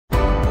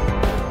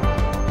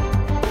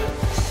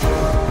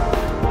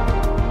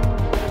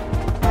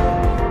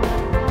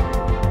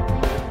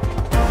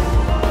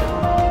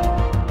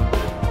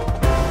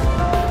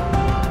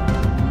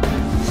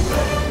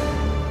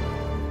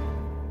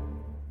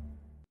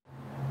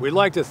We'd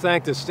like to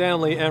thank the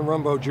Stanley M.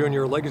 Rumbo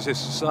Jr. Legacy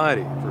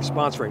Society for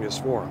sponsoring this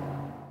forum.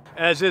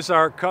 As is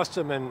our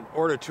custom, in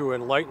order to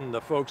enlighten the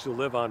folks who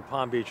live on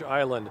Palm Beach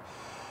Island,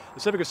 the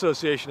Civic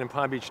Association and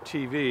Palm Beach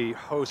TV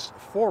hosts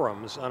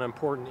forums on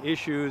important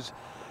issues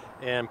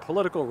and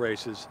political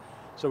races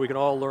so we can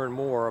all learn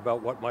more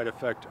about what might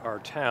affect our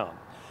town.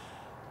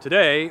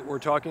 Today, we're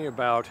talking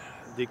about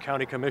the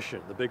County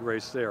Commission, the big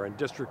race there in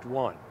District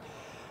 1.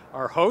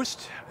 Our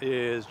host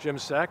is Jim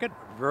Sackett,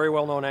 very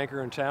well-known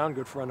anchor in town,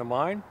 good friend of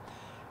mine,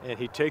 and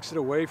he takes it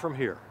away from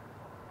here.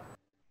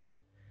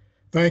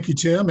 Thank you,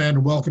 Tim,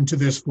 and welcome to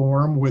this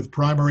forum with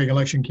primary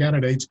election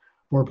candidates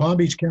for Palm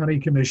Beach County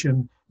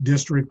Commission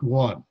District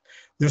 1.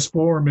 This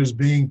forum is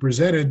being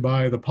presented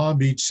by the Palm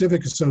Beach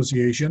Civic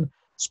Association,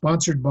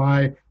 sponsored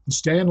by the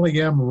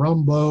Stanley M.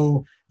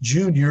 Rumbo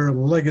Jr.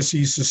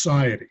 Legacy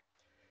Society.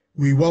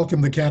 We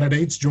welcome the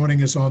candidates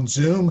joining us on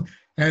Zoom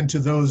and to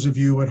those of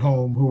you at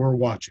home who are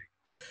watching.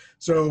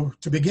 So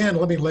to begin,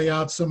 let me lay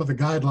out some of the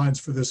guidelines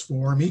for this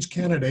forum. Each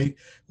candidate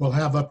will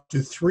have up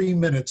to 3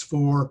 minutes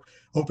for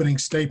opening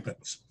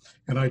statements.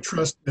 And I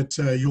trust that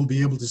you'll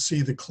be able to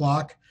see the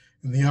clock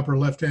in the upper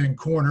left-hand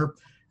corner.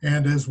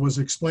 And as was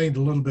explained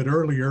a little bit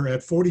earlier,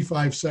 at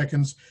 45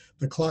 seconds,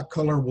 the clock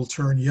color will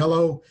turn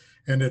yellow,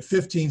 and at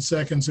 15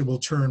 seconds, it will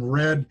turn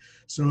red.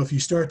 So if you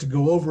start to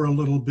go over a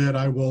little bit,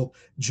 I will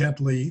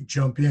gently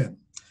jump in.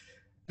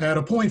 At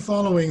a point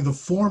following the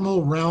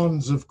formal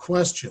rounds of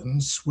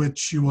questions,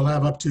 which you will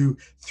have up to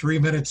 3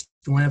 minutes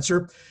to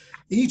answer,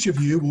 each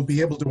of you will be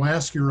able to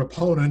ask your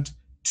opponent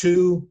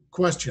 2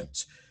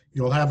 questions.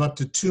 You'll have up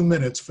to 2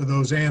 minutes for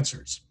those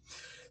answers.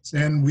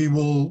 And we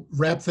will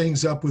wrap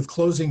things up with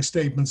closing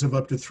statements of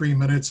up to 3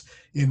 minutes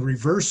in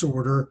reverse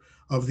order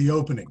of the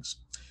openings.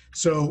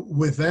 So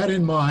with that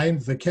in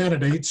mind, the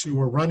candidates who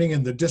are running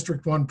in the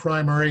District 1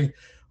 primary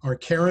are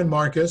Karen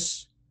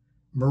Marcus,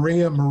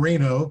 Maria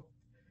Marino,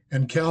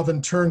 and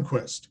Calvin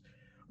Turnquest.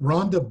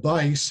 Rhonda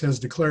Bice has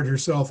declared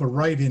herself a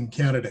write-in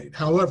candidate.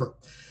 However,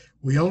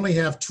 we only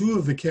have 2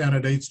 of the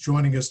candidates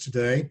joining us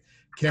today,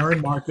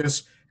 Karen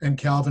Marcus and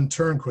Calvin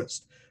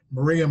Turnquest.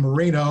 Maria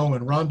Marino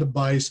and Rhonda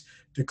Bice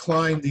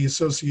declined the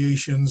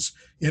association's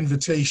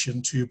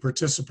invitation to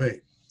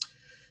participate.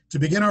 To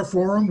begin our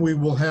forum, we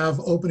will have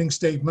opening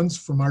statements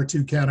from our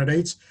 2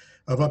 candidates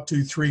of up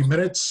to 3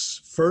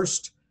 minutes.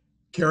 First,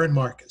 Karen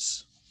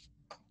Marcus.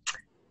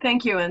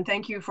 Thank you, and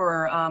thank you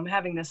for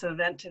having this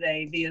event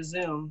today via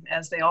Zoom,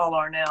 as they all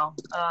are now.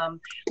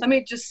 Let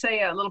me just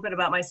say a little bit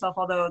about myself.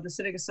 Although the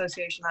Civic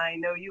Association, I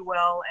know you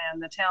well,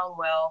 and the town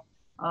well,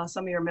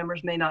 some of your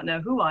members may not know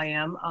who I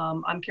am.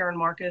 I'm Karen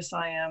Marcus.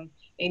 I am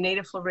a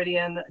native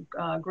Floridian,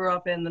 grew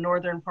up in the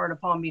northern part of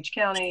Palm Beach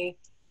County.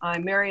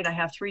 I'm married, I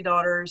have 3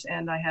 daughters,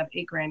 and I have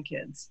 8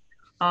 grandkids.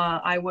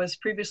 I was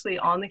previously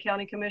on the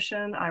County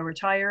Commission. I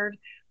retired.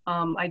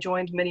 I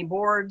joined many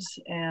boards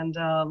and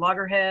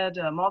Loggerhead,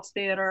 Maltz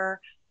Theater,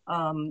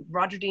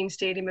 Roger Dean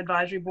Stadium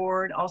Advisory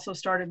Board, also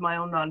started my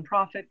own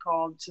nonprofit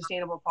called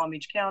Sustainable Palm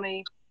Beach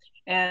County,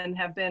 and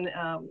have been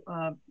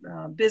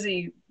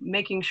busy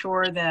making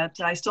sure that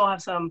I still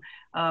have some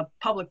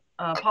public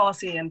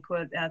policy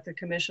input at the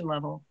commission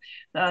level.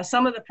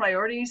 Some of the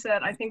priorities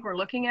that I think we're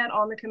looking at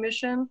on the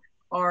commission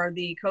are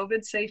the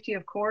COVID safety,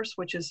 of course,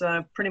 which is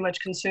pretty much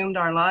consumed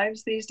our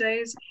lives these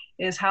days,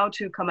 is how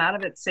to come out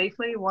of it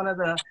safely. One of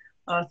the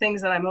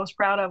things that I'm most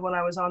proud of when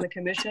I was on the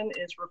commission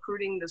is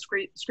recruiting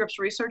the Scripps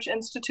Research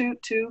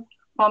Institute to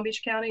Palm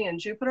Beach County and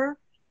Jupiter.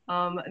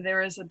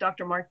 There is a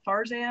Dr. Mark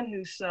Farzan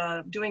who's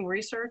doing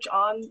research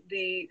on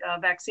the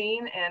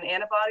vaccine and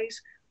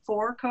antibodies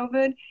for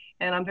COVID.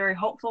 And I'm very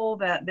hopeful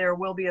that there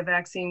will be a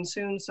vaccine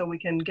soon so we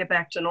can get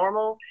back to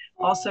normal.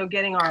 Also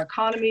getting our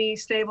economy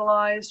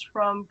stabilized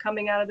from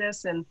coming out of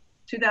this. In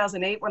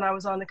 2008, when I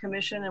was on the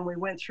commission and we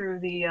went through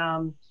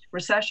the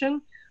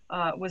recession,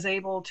 was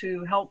able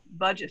to help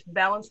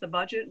balance the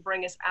budget,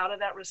 bring us out of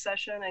that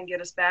recession and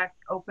get us back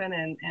open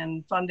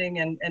and funding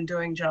and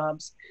doing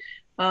jobs.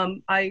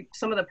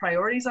 Some of the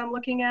priorities I'm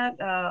looking at,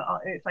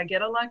 if I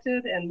get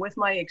elected, and with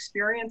my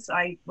experience,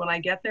 when I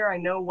get there, I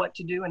know what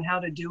to do and how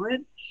to do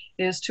it,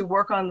 is to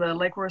work on the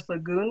Lake Worth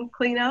Lagoon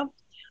cleanup.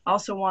 I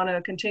also want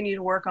to continue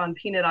to work on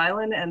Peanut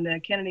Island and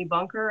the Kennedy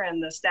Bunker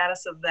and the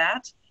status of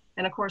that.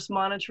 And of course,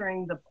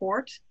 monitoring the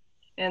port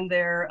and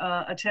their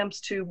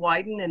attempts to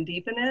widen and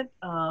deepen it.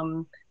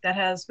 That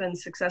has been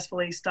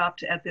successfully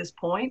stopped at this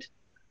point.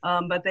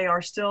 But they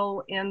are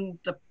still in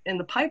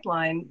the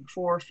pipeline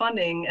for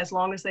funding as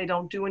long as they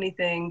don't do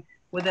anything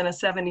within a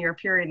 7-year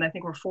period. And I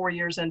think we're 4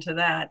 years into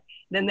that.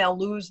 Then they'll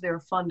lose their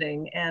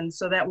funding. And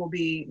so that will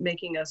be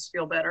making us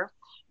feel better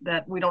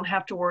that we don't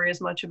have to worry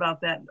as much about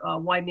that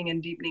widening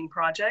and deepening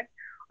project.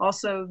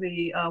 Also,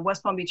 the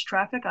West Palm Beach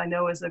traffic, I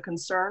know, is a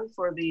concern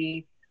for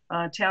the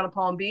town of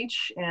Palm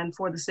Beach and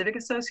for the Civic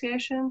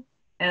Association.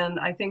 And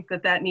I think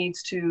that that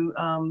needs to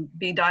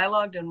be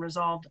dialogued and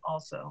resolved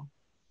also.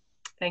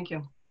 Thank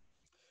you.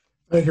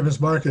 Thank you, Ms.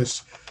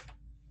 Marcus.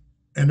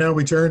 And now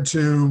we turn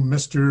to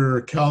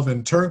Mr.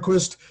 Calvin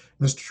Turnquest.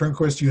 Mr.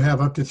 Turnquest, you have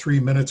up to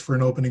 3 minutes for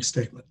an opening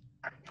statement.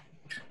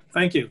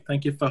 Thank you.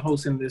 Thank you for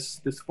hosting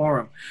this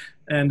forum.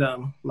 And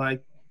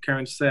like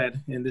Karen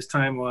said, in this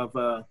time of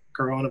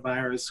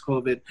coronavirus,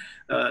 COVID,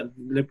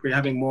 we're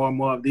having more and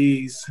more of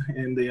these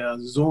in the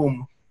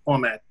Zoom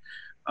format.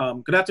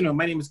 Good afternoon.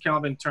 My name is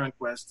Calvin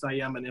Turnquest. I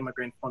am an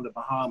immigrant from the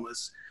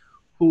Bahamas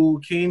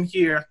who came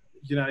here,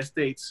 United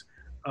States,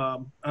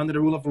 under the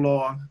rule of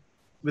law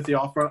with the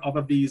offer of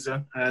a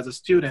visa as a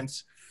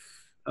student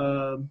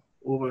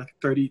over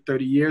 30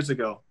 years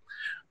ago.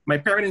 My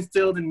parents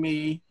instilled in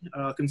me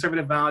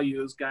conservative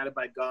values guided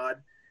by God,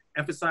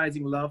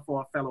 emphasizing love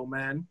for a fellow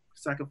man,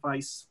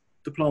 sacrifice,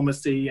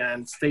 diplomacy,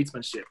 and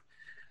statesmanship.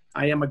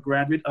 I am a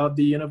graduate of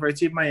the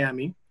University of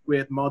Miami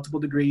with multiple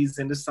degrees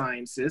in the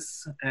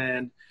sciences,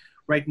 and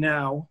right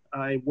now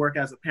I work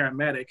as a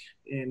paramedic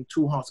in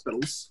 2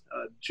 hospitals,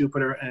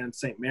 Jupiter and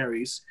St.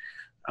 Mary's,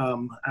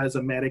 as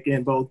a medic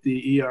in both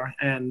the ER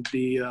and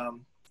the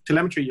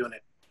telemetry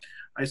unit.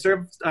 I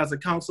served as a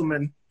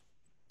councilman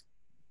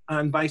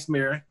and vice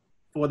mayor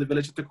for the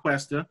village of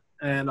Turnquest,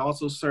 and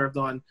also served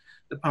on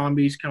the Palm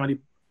Beach County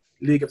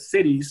League of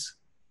Cities,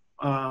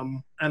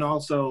 and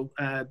also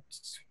as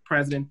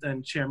president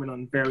and chairman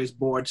on various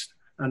boards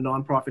and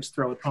nonprofits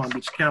throughout Palm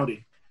Beach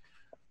County.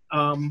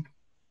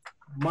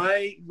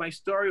 My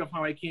story of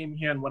how I came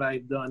here and what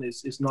I've done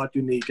is not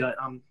unique.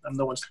 I'm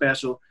no one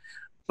special,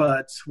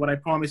 but what I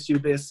promise you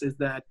this is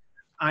that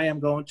I am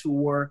going to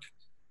work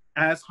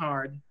as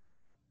hard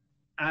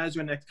as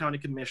your next county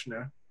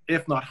commissioner,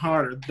 if not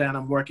harder, than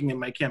I'm working in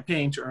my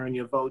campaign to earn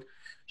your vote,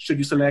 should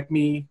you select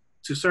me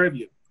to serve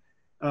you.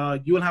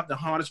 You will have the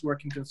hardest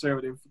working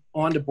conservative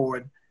on the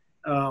board.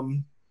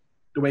 The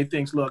way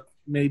things look,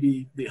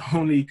 maybe the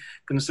only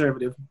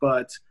conservative,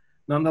 but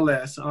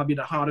nonetheless, I'll be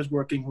the hardest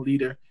working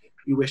leader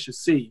you wish to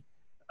see.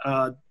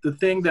 The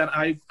thing that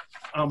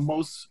I'm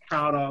most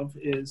proud of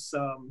is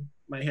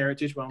my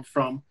heritage, where I'm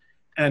from,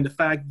 and the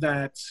fact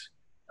that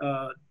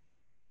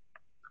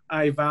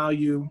I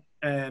value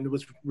and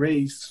was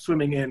raised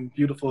swimming in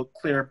beautiful,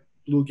 clear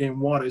blue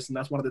game waters. And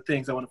that's one of the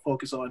things I want to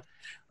focus on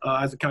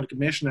as a county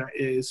commissioner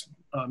is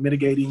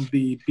mitigating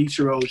the beach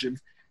erosion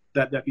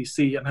that we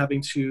see and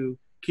having to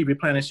keep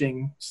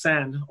replenishing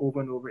sand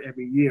over and over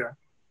every year.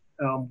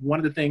 One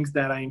of the things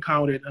that I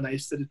encountered, and I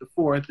said it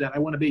before, that I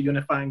want to be a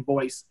unifying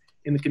voice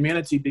in the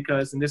community,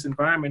 because in this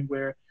environment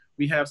where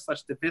we have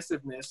such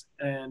divisiveness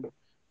and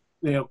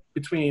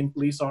between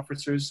police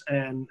officers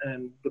and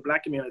the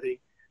Black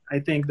community, I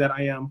think that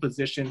I am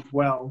positioned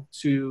well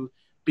to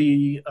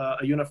be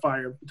a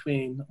unifier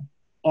between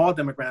all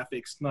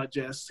demographics, not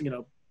just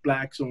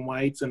Blacks and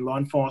whites and law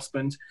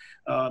enforcement,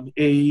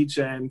 age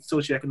and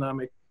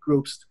socioeconomic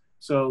groups.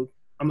 So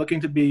I'm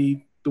looking to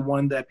be the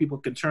one that people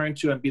can turn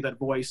to and be that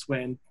voice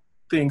when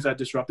things are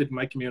disrupted in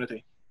my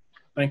community.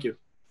 Thank you.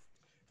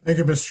 Thank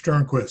you, Mr.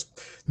 Turnquest.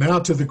 Now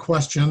to the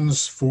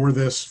questions for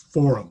this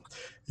forum.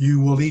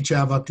 You will each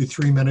have up to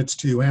 3 minutes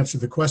to answer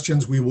the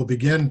questions. We will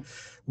begin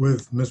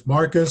with Ms.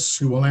 Marcus,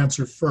 who will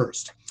answer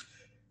first.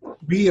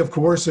 We, of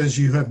course, as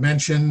you have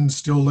mentioned,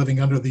 still living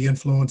under the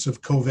influence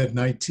of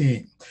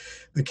COVID-19.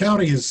 The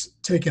county has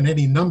taken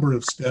any number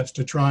of steps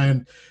to try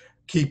and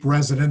keep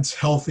residents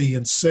healthy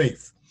and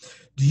safe.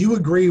 Do you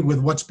agree with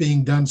what's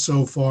being done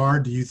so far?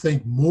 Do you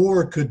think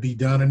more could be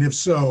done? And if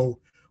so,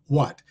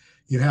 what?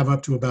 You have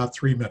up to about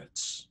 3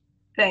 minutes.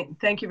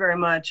 Thank you very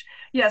much.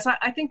 Yes,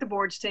 I think the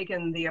board's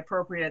taken the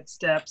appropriate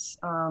steps.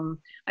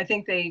 I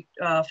think they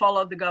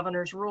followed the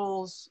governor's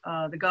rules.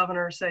 The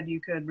governor said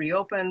you could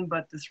reopen,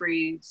 but the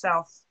 3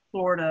 South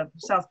Florida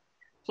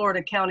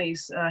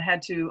counties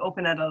had to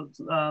open at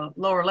a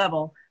lower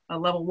level,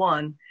 level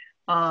 1.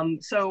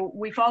 So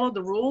we followed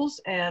the rules,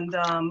 and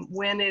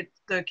when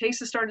the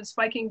cases started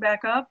spiking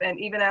back up, and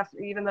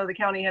even though the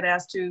county had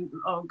asked to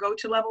go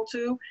to level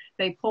 2,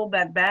 they pulled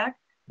that back.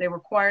 They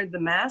required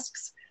the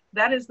masks.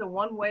 That is the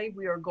one way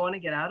we are going to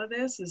get out of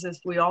this, is if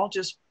we all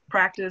just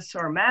practice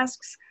our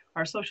masks,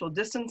 our social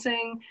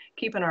distancing,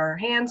 keeping our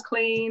hands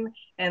clean,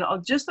 and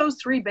just those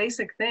 3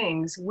 basic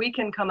things, we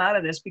can come out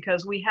of this,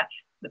 because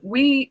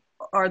we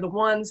are the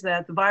ones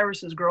that the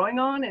virus is growing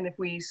on. And if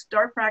we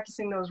start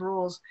practicing those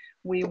rules,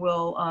 we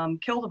will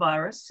kill the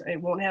virus.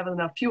 It won't have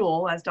enough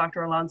fuel, as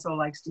Dr. Alonso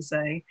likes to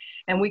say,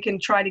 and we can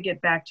try to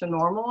get back to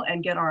normal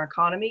and get our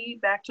economy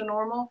back to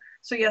normal.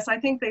 So yes, I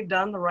think they've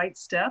done the right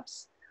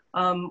steps.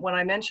 When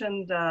I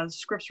mentioned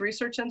Scripps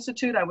Research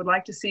Institute, I would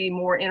like to see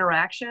more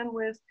interaction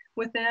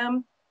with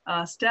them,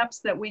 steps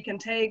that we can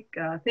take,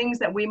 things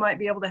that we might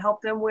be able to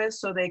help them with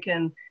so they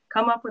can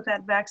come up with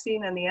that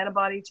vaccine and the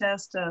antibody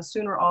test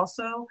sooner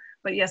also.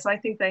 But yes, I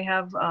think they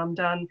have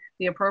done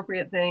the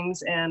appropriate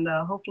things, and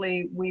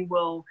hopefully we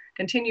will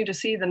continue to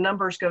see the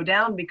numbers go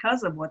down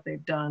because of what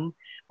they've done.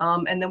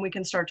 And then we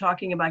can start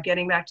talking about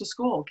getting back to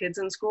school. Kids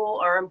in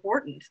school are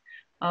important,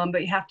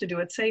 but you have to do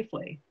it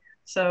safely.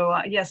 So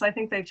yes, I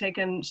think they've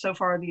taken so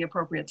far the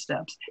appropriate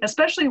steps,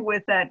 especially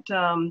with that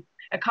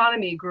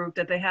economy group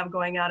that they have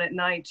going out at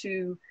night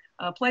to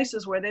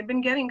places where they've been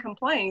getting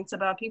complaints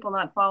about people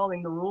not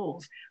following the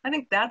rules. I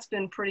think that's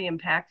been pretty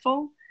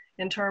impactful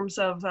in terms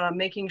of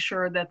making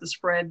sure that the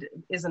spread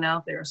isn't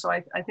out there. So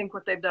I think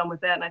what they've done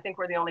with that, and I think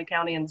we're the only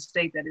county in the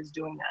state that is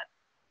doing that.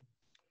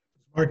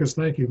 Marcus,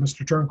 thank you.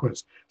 Mr.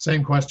 Turnquest,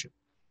 same question.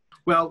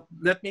 Well,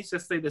 let me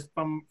just say this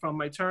from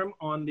my term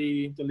on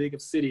the League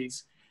of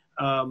Cities,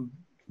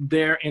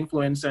 their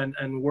influence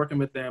and working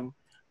with them,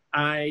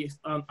 I'm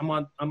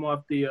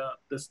of the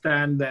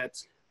stand that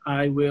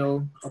I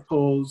will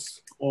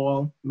oppose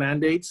all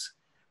mandates,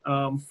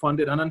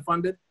 funded and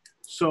unfunded.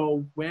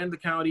 So when the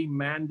county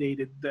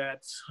mandated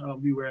that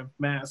we wear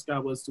masks, I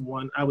was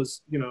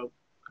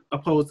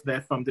opposed to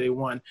that from day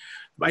one.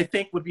 But I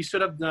think what we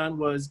should have done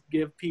was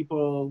give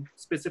people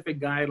specific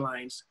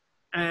guidelines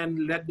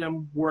and let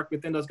them work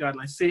within those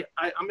guidelines. See,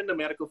 I'm in the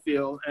medical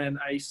field and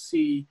I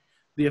see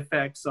the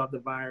effects of the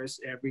virus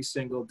every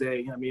single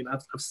day. I mean,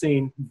 I've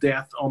seen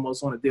death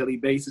almost on a daily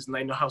basis, and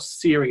I know how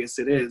serious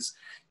it is.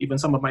 Even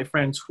some of my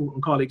friends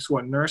and colleagues who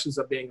are nurses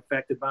are being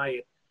affected by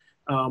it.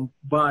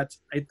 But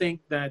I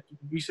think that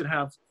we should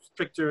have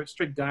strict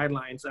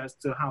guidelines as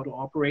to how to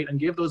operate and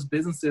give those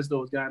businesses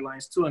those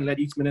guidelines too, and let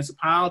each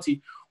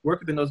municipality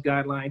work within those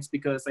guidelines,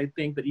 because I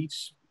think that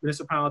each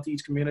municipality,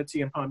 each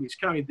community in Palm Beach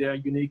County, they're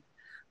unique.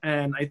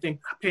 And I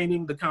think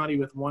painting the county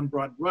with one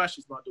broad brush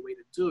is not the way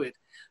to do it.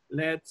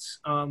 Let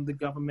the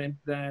government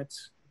that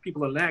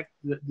people elect,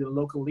 the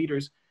local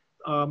leaders,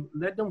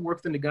 let them work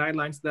within the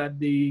guidelines that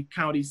the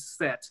county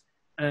set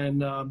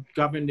and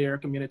govern their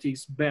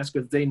communities best,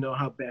 because they know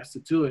how best to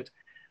do it.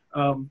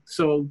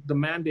 So the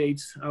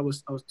mandates, I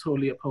was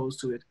totally opposed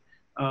to it.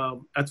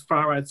 As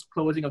far as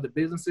closing of the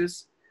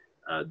businesses,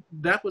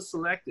 that was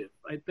selective.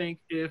 I think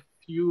if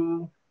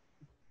you,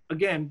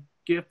 again,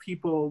 give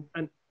people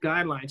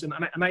guidelines,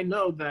 and I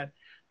know that,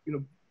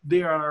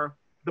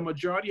 the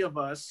majority of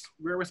us,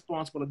 we're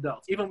responsible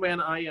adults. Even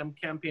when I am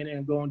campaigning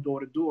and going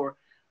door to door,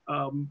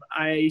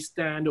 I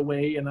stand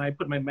away and I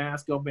put my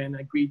mask up and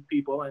I greet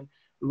people, and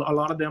a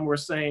lot of them were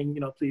saying,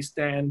 please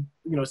stand,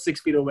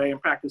 6 feet away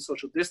and practice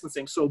social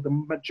distancing. So the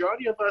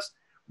majority of us,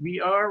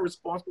 we are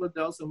responsible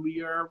adults and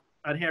we are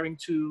adhering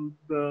to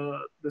the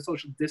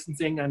social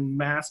distancing and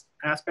mask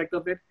aspect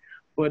of it.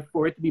 But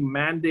for it to be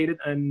mandated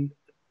and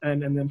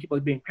then people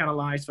are being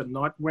penalized for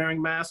not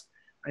wearing masks,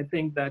 I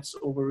think that's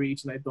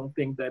overreach, and I don't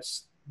think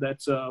that's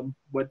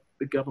what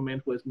the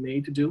government was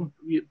made to do.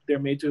 They're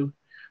made to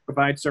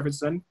provide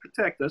services and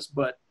protect us,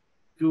 but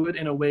do it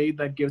in a way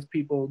that gives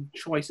people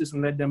choices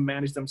and let them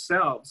manage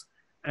themselves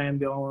and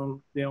their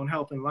own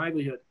health and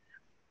livelihood.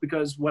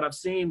 Because what I've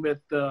seen with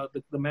the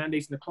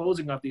mandates and the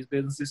closing of these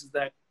businesses is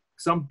that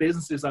some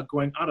businesses are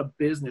going out of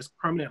business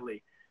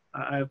permanently.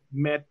 I've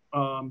met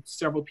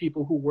several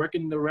people who work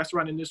in the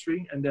restaurant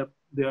industry, and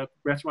their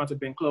restaurants have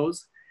been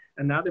closed,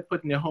 and now they're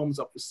putting their homes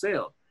up for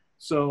sale.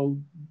 So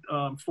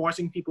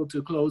forcing people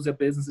to close their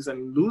businesses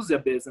and lose their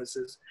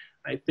businesses,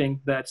 I think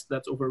that's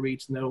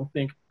overreach. And I don't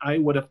think I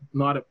would have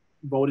not have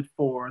voted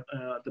for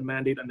the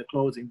mandate and the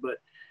closing, but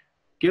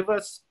give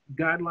us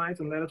guidelines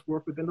and let us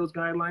work within those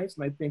guidelines.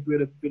 And I think we'd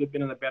have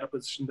been in a better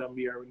position than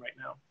we are in right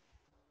now.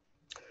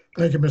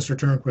 Thank you, Mr.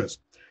 Turnquest.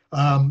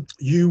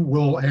 You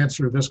will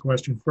answer this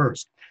question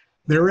first.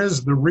 There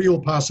is the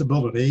real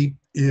possibility,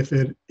 if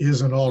it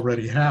isn't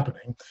already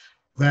happening,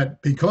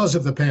 that because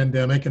of the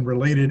pandemic and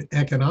related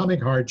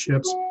economic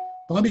hardships,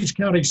 Palm Beach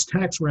County's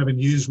tax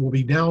revenues will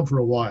be down for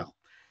a while.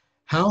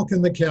 How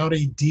can the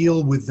county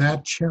deal with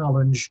that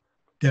challenge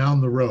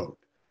down the road?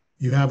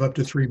 You have up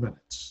to 3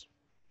 minutes.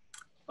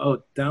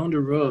 Oh, down the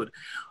road.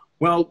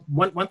 Well,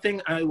 one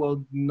thing I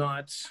will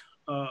not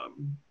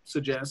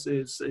suggest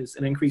is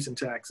an increase in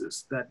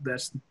taxes.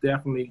 That's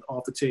definitely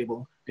off the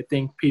table. I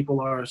think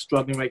people are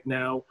struggling right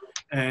now,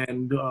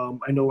 and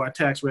I know our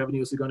tax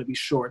revenues are going to be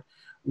short.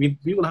 We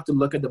will have to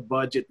look at the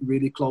budget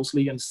really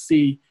closely and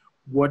see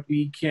what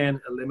we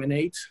can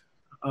eliminate.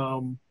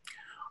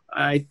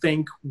 I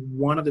think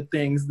one of the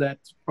things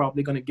that's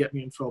probably going to get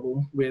me in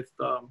trouble with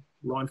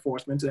law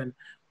enforcement, and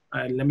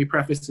let me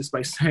preface this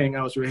by saying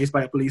I was raised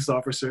by a police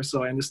officer,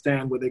 so I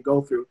understand what they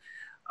go through.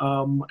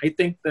 I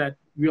think that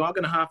we are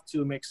going to have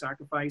to make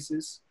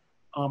sacrifices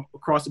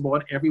across the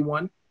board,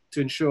 everyone, to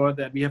ensure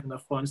that we have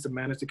enough funds to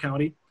manage the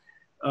county.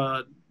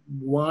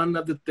 One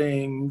of the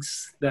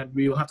things that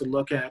we will have to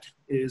look at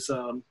is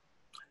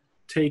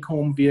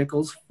take-home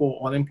vehicles for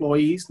all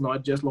employees,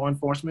 not just law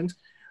enforcement.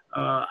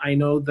 I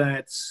know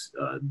that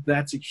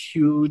that's a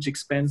huge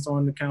expense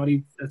on the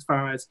county as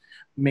far as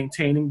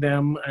maintaining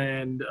them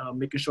and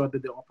making sure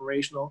that they're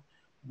operational.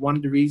 One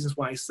of the reasons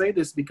why I say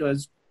this,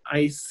 because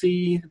I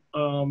see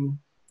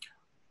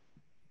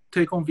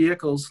take-home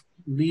vehicles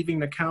leaving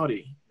the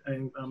county.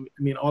 And, I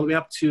mean, all the way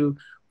up to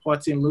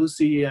Port St.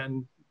 Lucie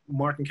and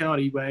Martin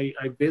County, where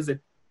I visit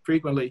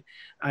frequently,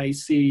 I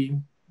see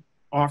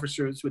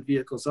officers with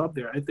vehicles up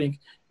there. I think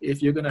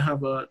if you're going to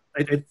have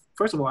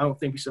first of all, I don't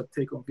think we should have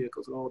take-home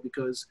vehicles at all,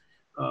 because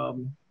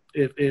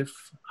if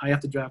I have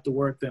to drive to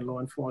work, then law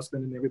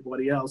enforcement and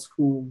everybody else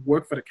who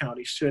work for the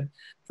county should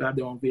drive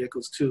their own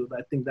vehicles too.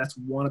 I think that's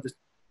one of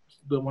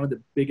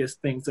the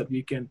biggest things that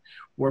we can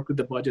work with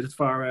the budget as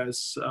far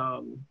as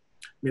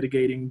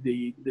mitigating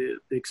the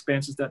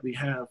expenses that we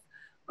have.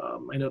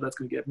 I know that's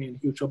going to get me in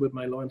huge trouble with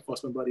my law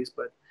enforcement buddies,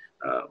 but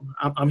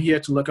I'm here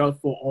to look out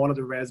for all of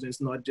the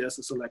residents, not just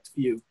a select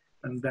few.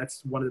 And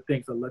that's one of the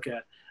things I look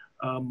at.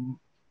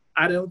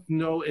 I don't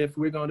know if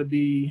we're going to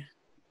be,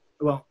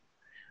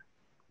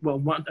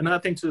 another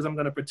thing too is I'm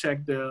going to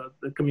protect the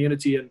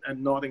community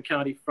and Northern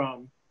County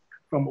from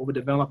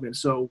overdevelopment.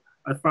 So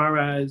as far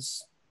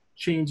as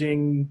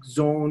changing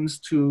zones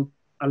to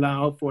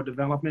allow for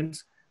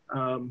development,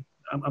 I'm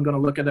going to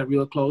look at that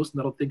real close, and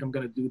I don't think I'm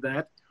going to do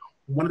that.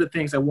 One of the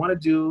things I want to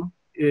do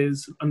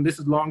is, and this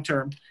is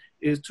long-term,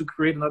 is to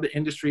create another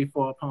industry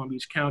for Palm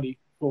Beach County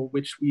for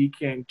which we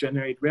can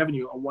generate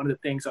revenue. And one of the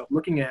things I'm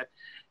looking at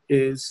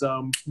is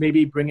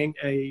maybe bringing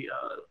a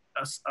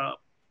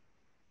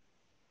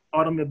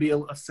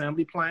automobile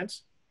assembly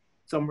plant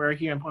somewhere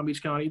here in Palm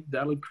Beach County.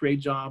 That'll create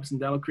jobs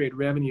and that'll create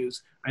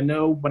revenues. I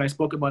know when I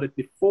spoke about it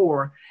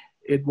before,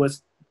 it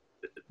was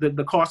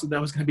the cost of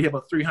that was going to be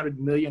about $300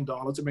 million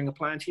to bring a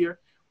plant here,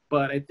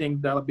 but I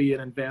think that'll be an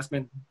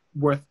investment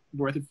worth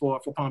it for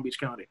Palm Beach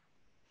County.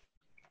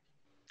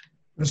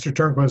 Mr.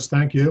 Turnquest,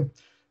 thank you.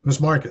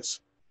 Ms. Marcus.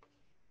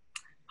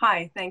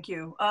 Hi, thank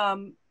you.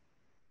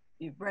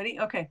 You ready?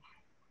 Okay.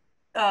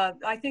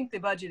 I think the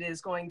budget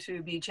is going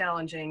to be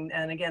challenging.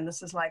 And again,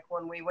 this is like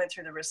when we went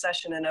through the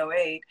recession in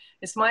 '08.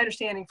 It's my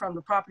understanding from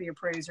the property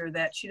appraiser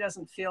that she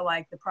doesn't feel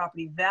like the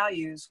property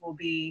values will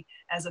be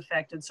as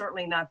affected.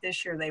 Certainly not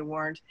this year, they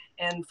weren't.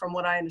 And from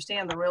what I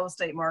understand, the real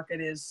estate market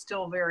is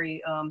still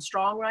very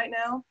strong right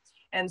now.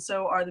 And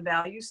so are the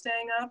values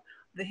staying up?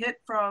 The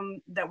hit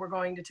that we're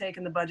going to take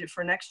in the budget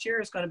for next year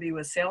is going to be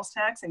with sales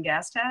tax and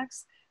gas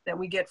tax that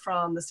we get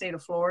from the state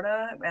of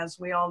Florida. As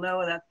we all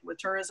know, that with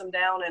tourism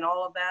down and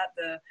all of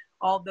that,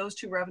 all those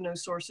two revenue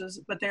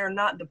sources, but they are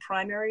not the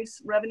primary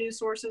revenue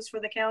sources for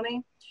the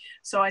county.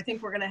 So I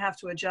think we're going to have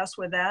to adjust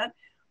with that.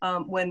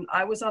 When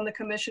I was on the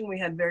commission, we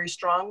had very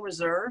strong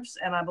reserves,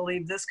 and I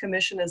believe this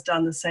commission has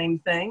done the same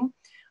thing.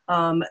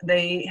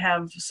 They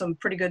have some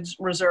pretty good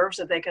reserves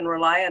that they can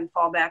rely and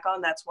fall back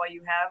on. That's why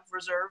you have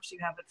reserves. You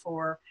have it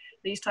for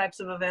these types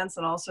of events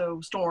and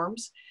also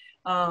storms,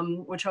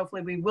 which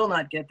hopefully we will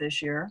not get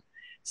this year.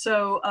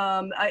 So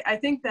I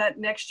think that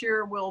next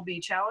year will be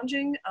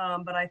challenging,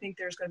 but I think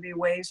there's going to be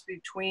ways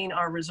between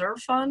our reserve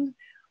fund,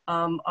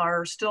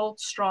 our still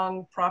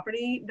strong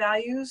property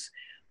values.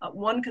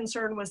 One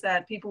concern was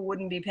that people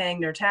wouldn't be paying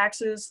their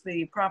taxes.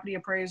 The property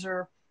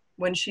appraiser,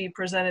 when she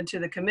presented to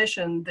the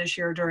commission this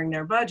year during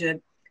their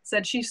budget,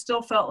 said she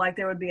still felt like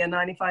there would be a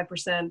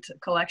 95%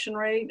 collection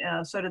rate.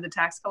 So did the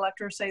tax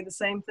collector say the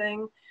same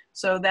thing.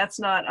 So that's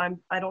not,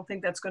 I don't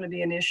think that's going to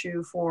be an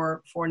issue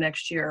for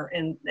next year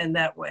in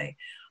that way.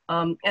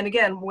 And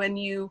again,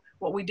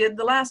 what we did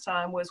the last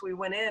time was we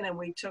went in and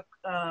we took,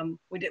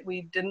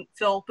 we didn't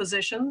fill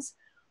positions.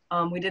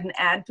 We didn't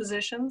add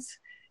positions.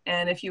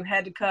 And if you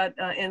had to cut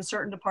in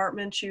certain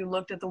departments, you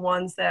looked at the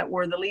ones that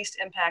were the least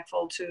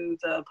impactful to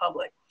the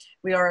public.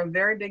 We are a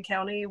very big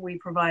county. We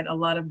provide a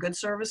lot of good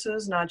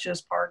services, not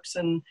just parks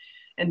and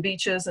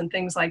beaches and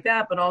things like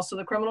that, but also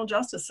the criminal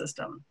justice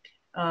system.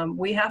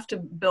 We have to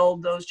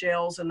build those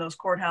jails and those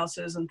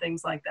courthouses and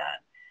things like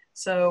that.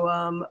 So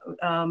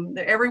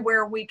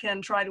everywhere we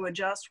can try to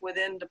adjust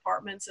within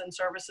departments and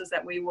services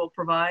that we will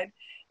provide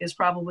is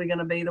probably going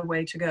to be the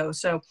way to go.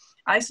 So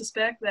I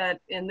suspect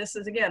that, and this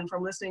is again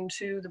from listening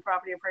to the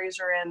property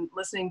appraiser and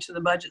listening to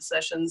the budget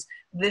sessions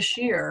this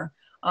year,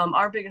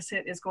 our biggest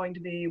hit is going to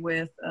be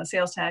with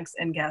sales tax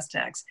and gas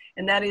tax.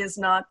 And that is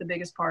not the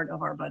biggest part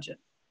of our budget.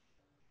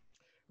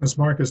 Ms.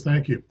 Marcus,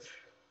 thank you.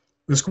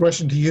 This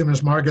question to you,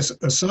 Ms. Marcus,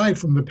 aside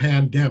from the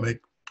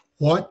pandemic,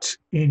 what,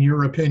 in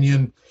your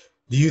opinion,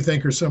 do you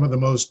think are some of the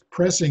most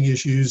pressing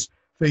issues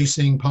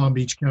facing Palm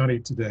Beach County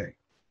today?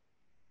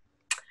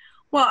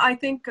 Well, I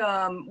think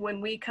when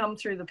we come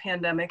through the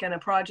pandemic, and a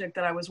project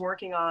that I was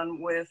working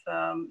on with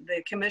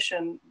the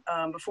commission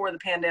before the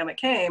pandemic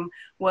came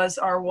was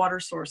our water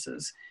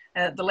sources.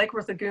 The Lake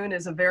Worth Lagoon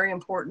is a very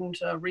important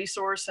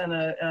resource and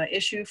an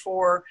issue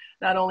for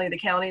not only the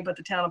county, but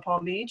the town of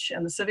Palm Beach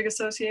and the Civic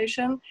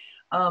Association.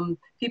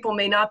 People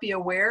may not be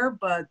aware,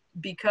 but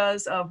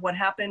because of what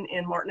happened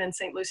in Martin and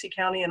St. Lucie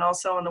County and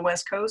also on the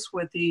West Coast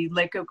with the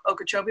Lake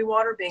Okeechobee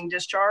water being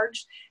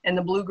discharged and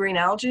the blue-green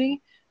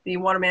algae, the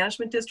Water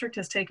Management District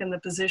has taken the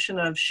position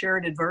of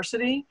shared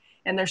adversity,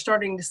 and they're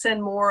starting to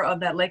send more of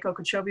that Lake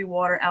Okeechobee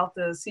water out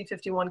the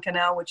C-51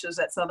 canal, which is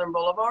at Southern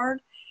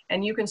Boulevard,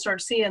 and you can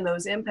start seeing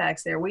those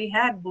impacts there. We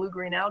had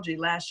blue-green algae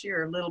last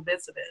year, little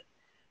bits of it.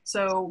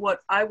 So what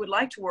I would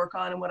like to work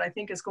on and what I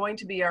think is going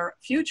to be our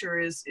future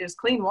is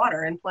clean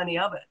water and plenty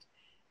of it,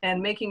 and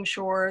making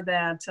sure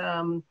that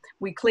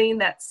we clean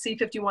that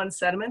C-51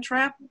 sediment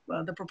trap.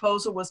 The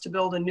proposal was to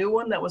build a new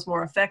one that was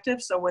more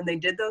effective, so when they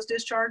did those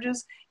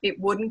discharges, it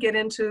wouldn't get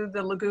into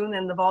the lagoon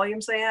and the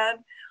volumes they had.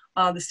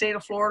 The state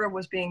of Florida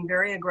was being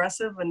very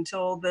aggressive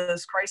until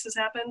this crisis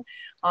happened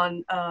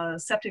on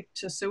septic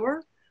to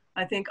sewer.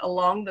 I think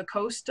along the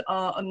coast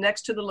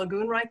next to the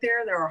lagoon right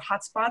there are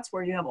hot spots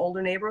where you have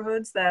older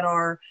neighborhoods that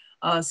are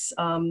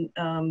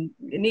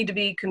need to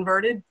be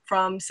converted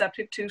from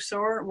septic to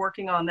sewer,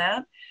 working on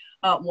that.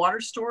 water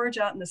storage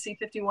out in the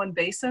C51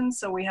 basin,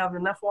 so we have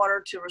enough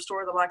water to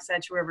restore the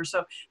Waxahachie River.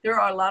 So there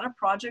are a lot of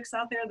projects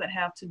out there that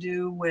have to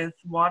do with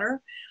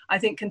water. I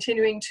think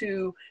continuing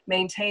to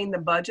maintain the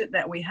budget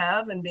that we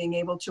have and being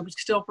able to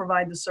still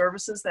provide the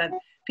services that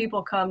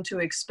people come to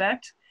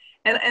expect.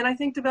 And I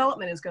think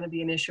development is going to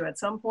be an issue at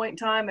some point in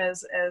time,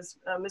 as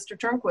Mr.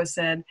 Turnquest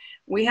said,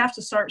 we have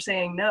to start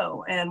saying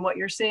no. And what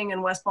you're seeing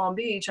in West Palm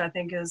Beach, I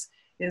think is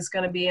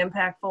going to be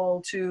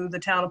impactful to the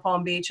town of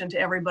Palm Beach and to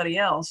everybody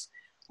else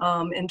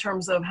in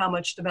terms of how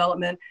much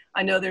development.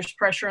 I know there's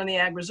pressure on the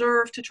Ag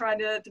Reserve to try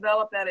to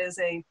develop. That is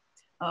a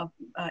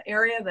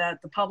area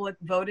that the public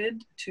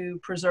voted to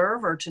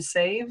preserve or to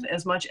save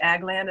as much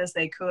ag land as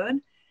they could.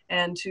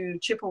 And to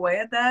chip away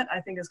at that,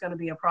 I think is going to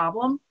be a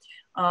problem.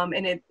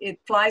 And it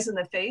flies in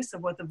the face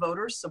of what the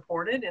voters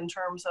supported in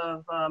terms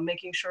of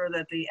making sure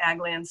that the ag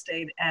land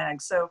stayed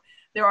ag. So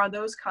there are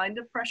those kind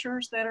of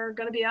pressures that are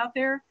going to be out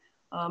there.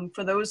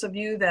 For those of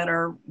you that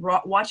are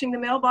watching the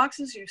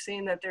mailboxes, you've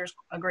seen that there's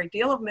a great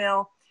deal of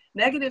mail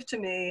negative to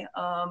me.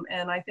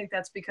 And I think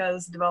that's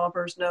because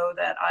developers know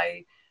that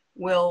I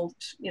will,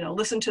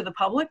 listen to the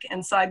public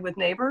and side with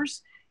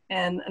neighbors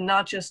and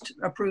not just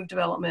approve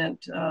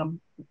development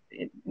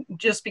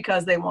just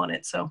because they want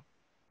it. So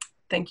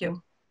thank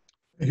you.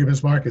 Thank you,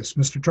 Ms. Marcus.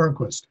 Mr.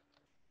 Turnquest.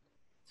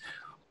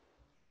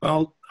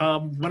 Well,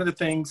 one of the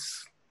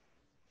things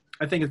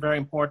I think is very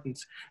important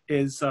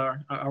is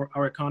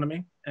our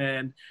economy.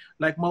 And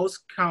like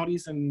most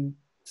counties and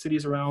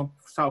cities around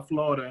South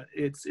Florida,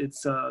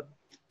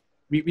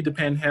 we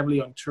depend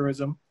heavily on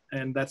tourism,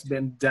 and that's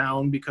been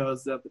down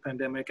because of the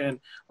pandemic and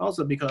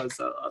also because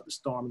of the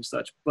storm and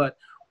such. But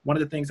one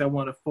of the things I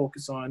want to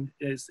focus on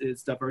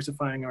is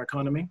diversifying our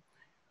economy.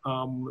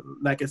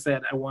 Like I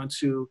said, I want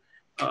to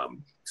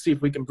see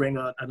if we can bring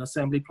an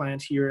assembly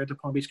plant here to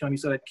Palm Beach County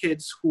so that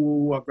kids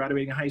who are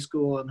graduating high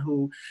school and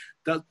who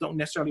don't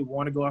necessarily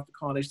want to go off to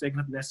college, they can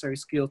have the necessary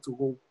skills to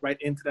go right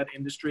into that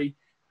industry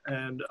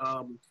and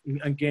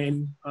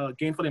gain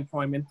gainful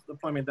employment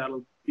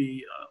that'll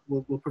be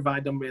will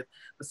provide them with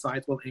a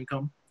sizable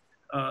income.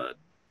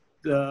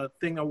 The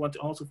thing I want to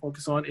also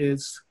focus on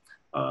is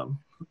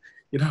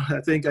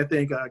I think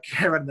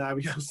Karen and I,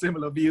 we have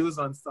similar views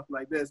on stuff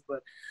like this,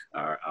 but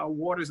our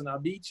waters and our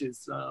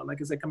beaches,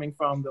 like I said, coming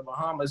from the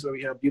Bahamas where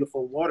we have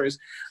beautiful waters,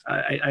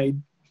 I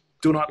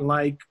do not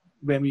like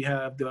when we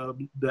have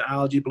the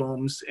algae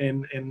blooms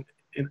in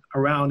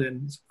around,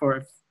 and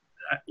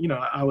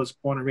I was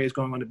born and raised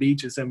going on the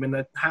beaches, and when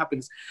that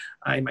happens,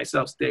 I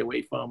myself stay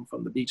away from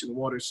the beach and the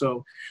water.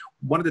 So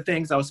one of the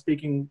things I was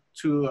speaking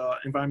to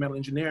environmental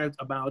engineers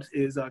about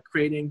is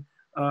creating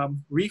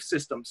reef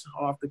systems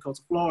off the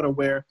coast of Florida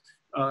where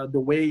the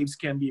waves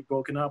can be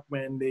broken up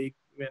when we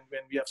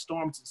have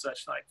storms and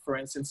such. Like, for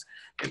instance,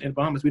 in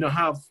Bahamas, we don't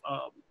have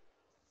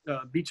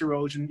beach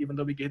erosion, even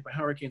though we get hit by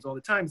hurricanes all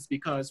the time. It's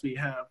because we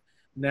have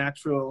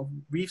natural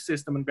reef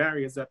system and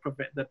barriers that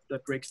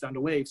breaks down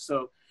the waves.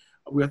 So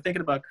we're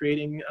thinking about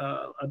creating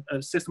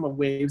a system of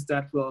waves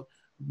that will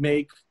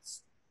make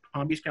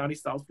Palm Beach County,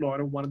 South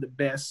Florida, one of the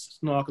best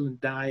snorkel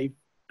and dive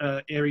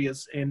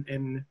areas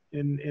in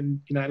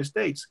United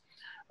States.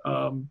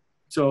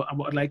 So I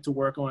would like to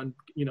work on,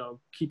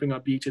 keeping our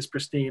beaches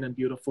pristine and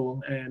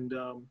beautiful, and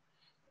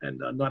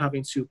not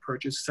having to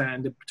purchase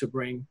sand to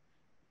bring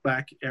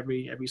back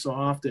every so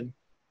often.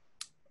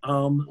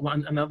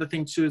 Another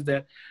thing too is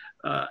that,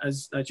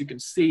 as you can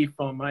see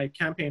from my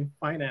campaign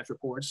finance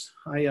reports,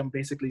 I am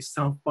basically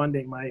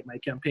self-funding my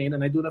campaign,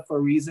 and I do that for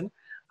a reason.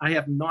 I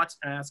have not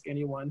asked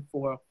anyone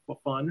for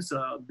funds.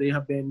 They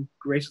have been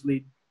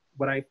graciously,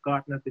 what I've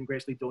gotten has been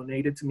graciously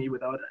donated to me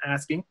without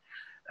asking.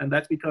 And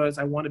that's because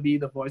I want to be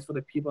the voice for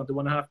the people. I don't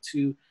want to have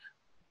to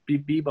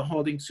be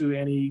beholden to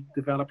any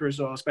developers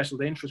or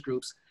special interest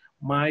groups.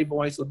 My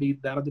voice will be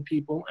that of the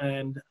people.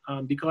 And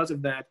because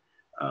of that,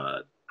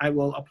 I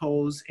will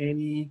oppose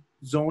any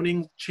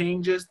zoning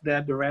changes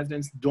that the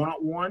residents do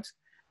not want.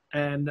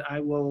 And I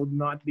will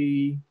not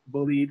be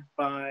bullied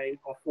by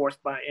or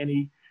forced by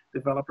any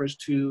developers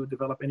to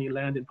develop any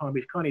land in Palm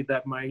Beach County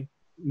that my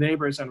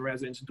neighbors and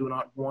residents do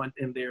not want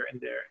in their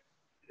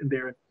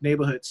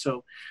neighborhood.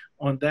 So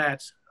on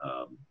that,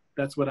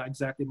 that's what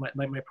exactly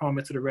my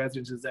promise to the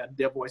residents is that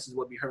their voices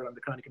will be heard on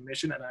the county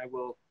commission, and I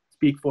will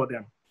speak for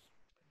them.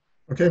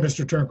 Okay,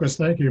 Mr. Turnquest,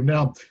 thank you.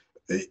 Now,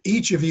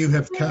 each of you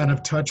have kind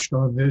of touched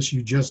on this.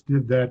 You just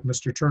did that,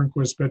 Mr.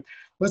 Turnquest, but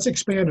let's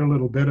expand a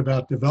little bit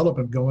about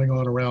development going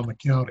on around the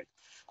county.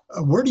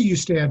 Where do you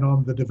stand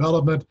on the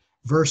development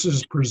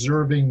versus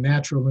preserving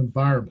natural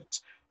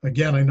environments?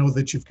 Again, I know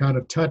that you've kind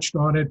of touched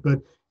on it, but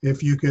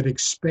if you could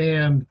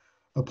expand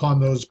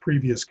upon those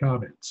previous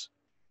comments.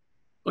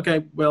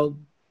 Okay, well,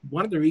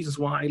 one of the reasons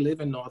why I live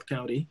in North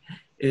County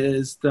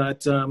is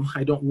that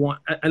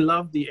I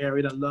love the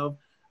area. I love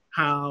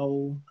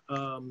how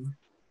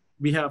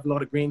we have a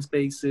lot of green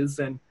spaces,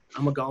 and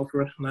I'm a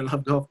golfer, and I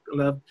love golf.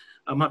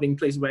 Having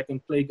places where I can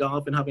play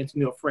golf and having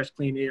fresh,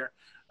 clean air.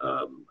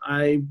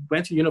 I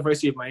went to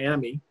University of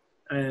Miami,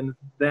 and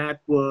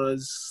that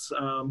was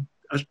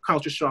a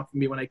culture shock for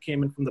me when I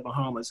came in from the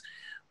Bahamas.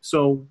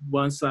 So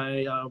once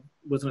I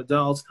was an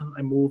adult,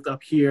 I moved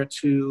up here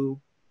to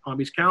Palm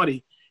Beach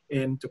County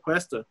in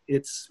Turnquest.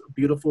 It's a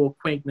beautiful,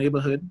 quaint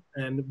neighborhood,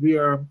 and we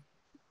have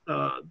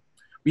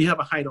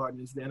a height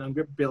ordinance then, and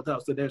we're built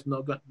out, so there's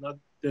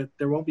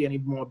there won't be any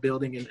more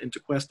building in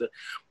Turnquest.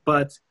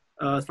 But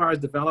as far as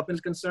development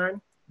is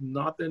concerned,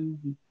 not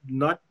the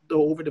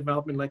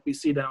overdevelopment like we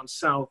see down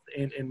south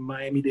in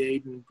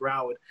Miami-Dade and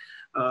Broward.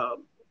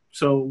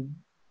 So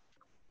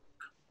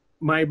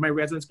my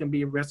residents can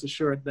be rest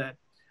assured that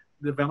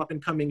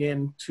development coming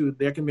into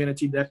their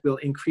community that will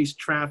increase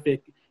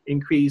traffic,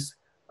 increase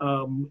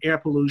air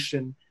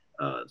pollution,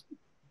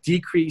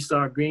 decrease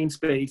our green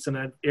space and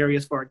our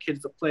areas for our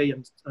kids to play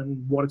and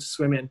water to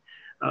swim in.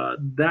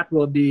 That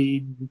will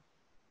be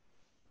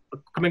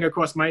coming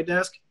across my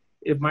desk.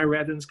 If my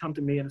residents come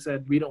to me and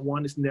said, we don't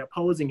want this and they're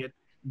opposing it,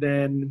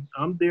 then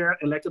I'm there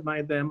elected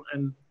by them,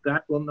 and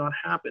that will not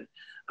happen.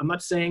 I'm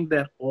not saying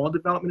that all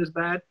development is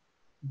bad,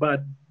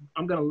 but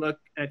I'm gonna look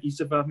at each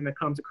development that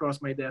comes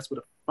across my desk with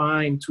a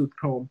fine-tooth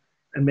comb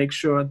and make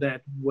sure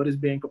that what is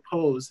being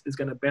proposed is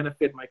gonna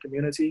benefit my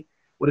community.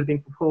 What is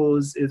being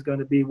proposed is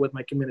gonna be what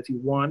my community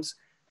wants.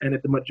 And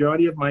if the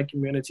majority of my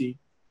community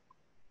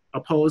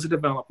oppose the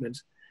development,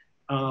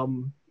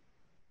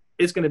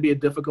 it's gonna be a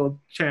difficult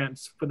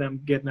chance for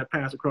them getting that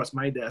passed across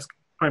my desk,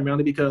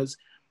 primarily because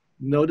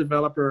no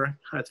developer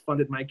has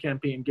funded my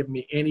campaign, given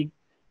me any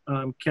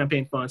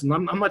campaign funds. And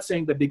I'm not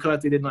saying that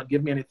because they did not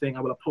give me anything,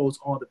 I will oppose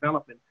all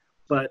development,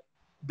 but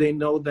they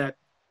know that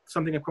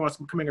something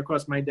coming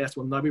across my desk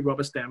will not be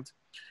rubber stamped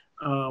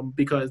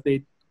because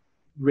they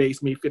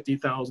raised me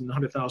 $50,000,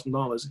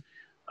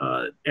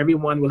 $100,000.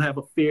 Everyone will have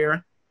a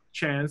fair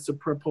chance to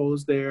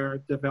propose their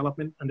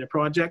development and their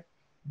project.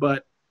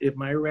 But if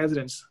my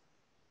residents,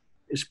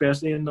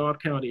 especially in North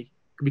County,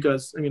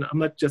 because I mean, I'm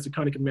not just a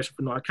county commissioner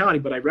for North County,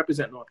 but I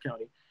represent North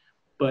County.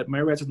 But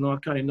my residents in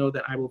North County know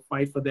that I will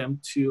fight for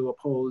them to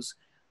oppose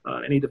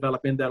any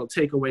development that'll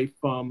take away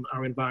from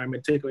our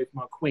environment, take away from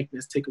our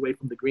quaintness, take away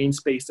from the green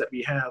space that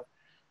we have,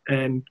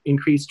 and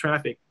increase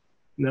traffic.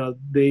 You know,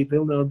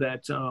 they'll know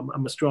that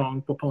I'm a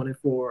strong proponent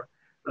for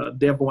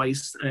their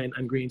voice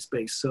and green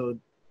space. So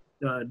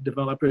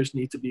developers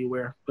need to be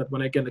aware. But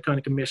when I get in the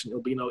county commission,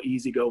 it'll be no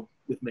easy go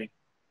with me.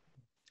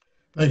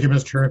 Thank you,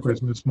 Mr.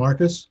 Turnquest. Ms.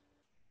 Marcus?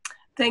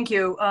 Thank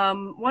you.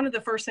 One of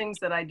the first things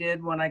that I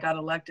did when I got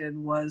elected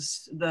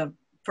was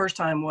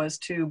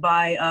to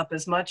buy up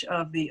as much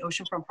of the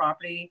oceanfront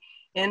property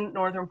in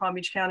northern Palm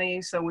Beach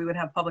County so we would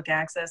have public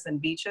access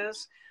and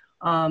beaches.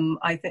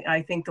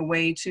 I think the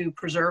way to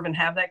preserve and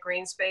have that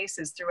green space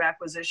is through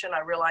acquisition.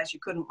 I realized you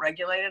couldn't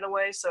regulate it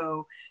away,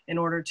 so in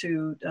order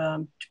to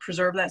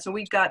preserve that, so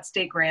we got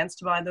state grants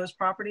to buy those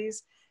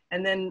properties.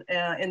 And then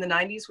in the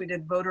 90s, we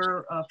did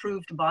voter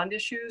approved bond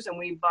issues, and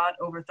we bought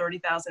over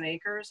 30,000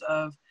 acres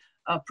of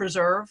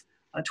preserve,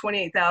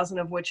 28,000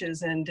 of which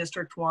is in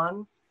District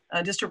 1.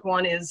 District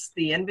 1 is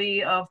the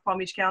envy of Palm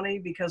Beach County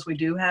because we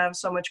do have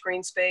so much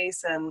green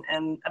space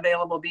and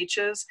available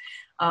beaches.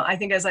 I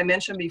think, as I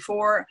mentioned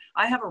before,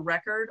 I have a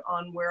record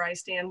on where I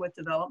stand with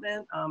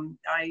development.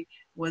 I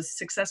was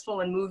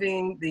successful in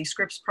moving the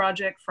Scripps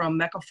project from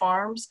Mecca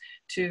Farms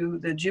to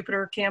the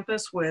Jupiter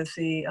campus with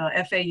the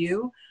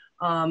FAU.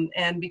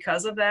 And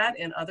because of that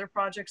and other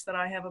projects that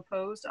I have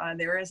opposed,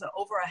 there is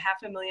over a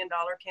 $500,000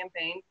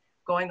 campaign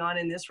going on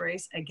in this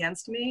race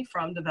against me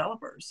from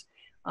developers.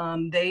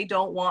 They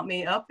don't want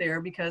me up there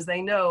because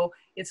they know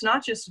it's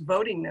not just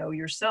voting no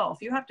yourself.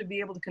 You have to be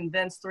able to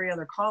convince 3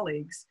 other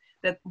colleagues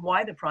that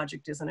why the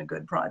project isn't a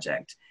good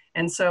project.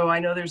 And so I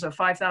know there's a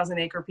 5,000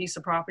 acre piece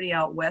of property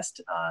out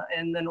west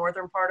in the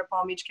northern part of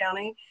Palm Beach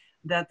County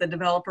that the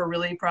developer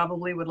really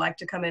probably would like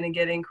to come in and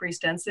get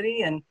increased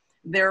density. And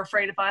they're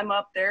afraid if I'm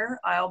up there,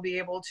 I'll be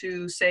able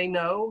to say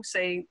no,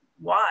 say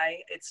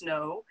why it's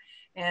no,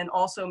 and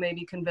also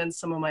maybe convince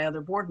some of my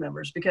other board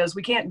members, because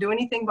we can't do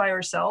anything by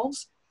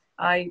ourselves.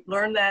 I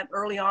learned that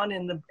early on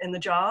in the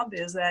job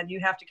is that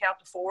you have to count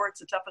to 4. It's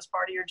the toughest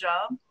part of your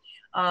job.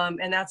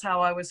 And that's how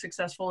I was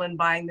successful in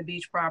buying the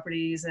beach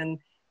properties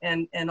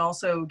and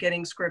also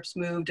getting Scripps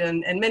moved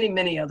and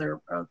many other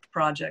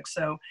projects.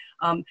 So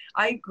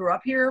I grew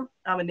up here.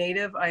 I'm a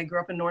native. I grew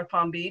up in North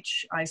Palm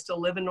Beach. I still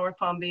live in North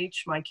Palm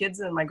Beach. My kids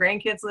and my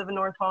grandkids live in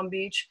North Palm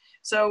Beach.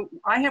 So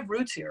I have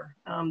roots here.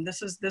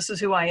 This is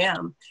who I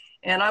am.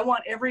 And I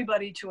want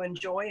everybody to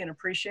enjoy and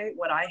appreciate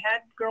what I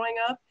had growing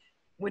up,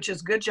 which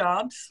is good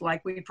jobs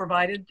like we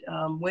provided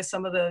with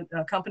some of the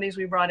companies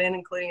we brought in,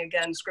 including,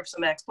 again, Scripps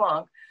and Max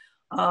Planck,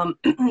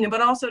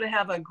 but also to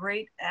have a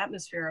great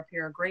atmosphere up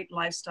here, a great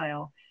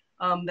lifestyle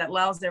that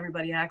allows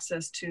everybody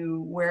access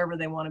to wherever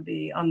they want to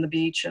be on the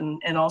beach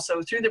and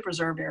also through the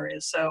preserve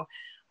areas. So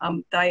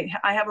I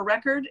have a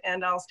record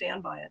and I'll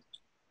stand by it.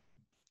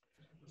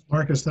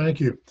 Marcus, thank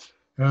you.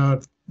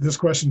 This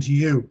question to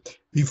you.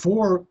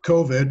 Before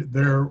COVID,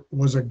 there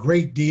was a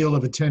great deal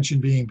of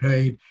attention being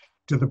paid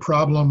to the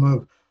problem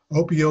of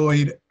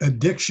opioid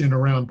addiction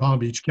around Palm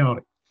Beach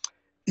County.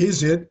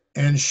 Is it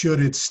and should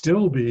it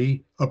still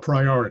be a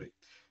priority?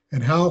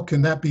 And how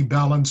can that be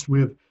balanced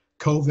with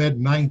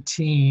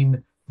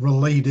COVID-19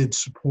 related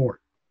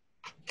support?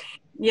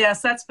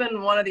 Yes, that's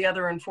been one of the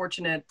other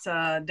unfortunate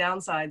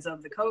downsides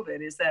of the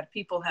COVID, is that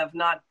people have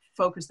not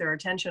focused their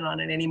attention on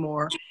it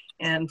anymore.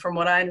 And from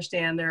what I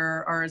understand,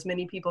 there are as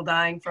many people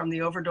dying from the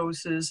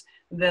overdoses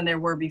than there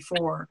were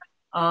before.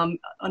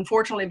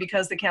 Unfortunately,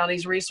 because the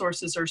county's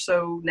resources are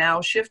so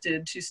now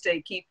shifted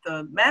to keep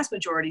the mass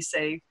majority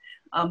safe,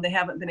 they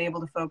haven't been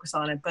able to focus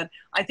on it. But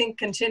I think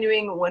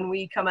continuing when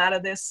we come out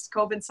of this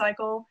COVID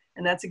cycle,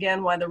 and that's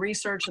again why the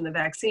research and the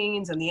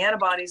vaccines and the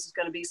antibodies is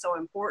going to be so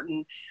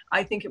important,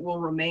 I think it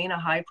will remain a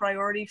high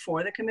priority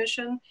for the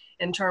commission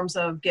in terms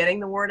of getting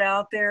the word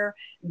out there,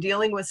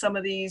 dealing with some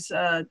of these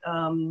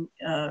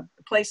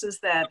places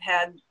that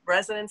had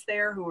residents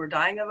there who were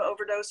dying of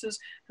overdoses,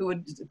 who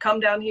would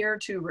come down here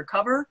to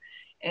recover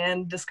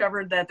and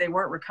discovered that they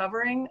weren't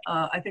recovering.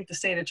 I think the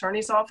state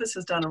attorney's office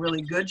has done a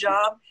really good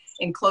job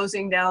in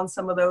closing down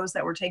some of those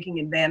that were taking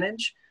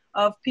advantage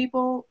of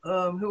people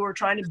who were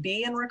trying to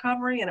be in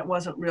recovery and it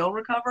wasn't real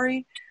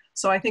recovery.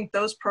 So I think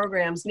those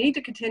programs need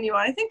to continue.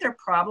 I think they're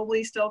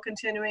probably still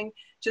continuing,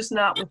 just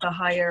not with a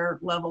higher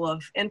level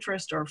of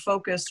interest or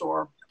focus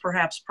or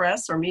perhaps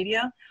press or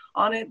media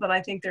on it, but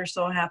I think they're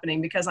still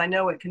happening because I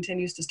know it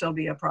continues to still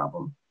be a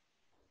problem.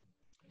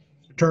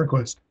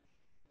 Turnquest.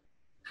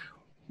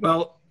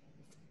 Well,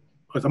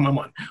 I'm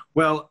on.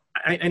 Well,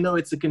 I know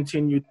it's a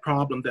continued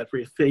problem that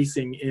we're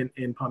facing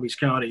in Palm Beach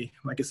County.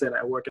 Like I said,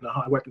 I work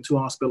in 2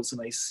 hospitals,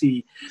 and I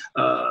see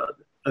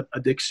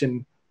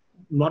addiction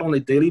not only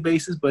daily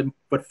basis but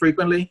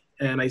frequently,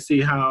 and I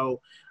see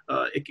how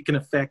it can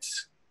affect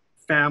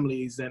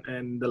families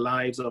and the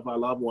lives of our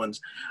loved ones.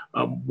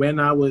 When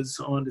I was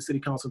on the City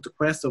Council in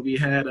Turnquest, we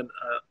had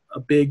a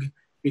big,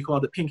 we call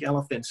it the pink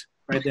elephant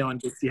right there on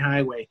Dixie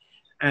Highway,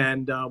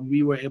 and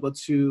we were able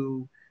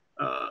to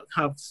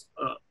have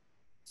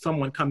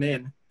someone come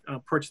in,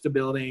 purchase the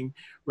building,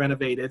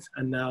 renovate it,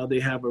 and now they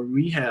have a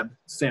rehab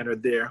center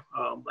there.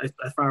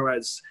 As far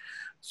as,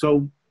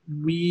 so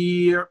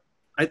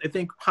I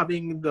think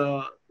having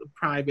the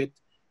private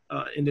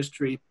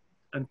industry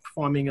and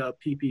forming a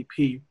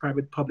PPP,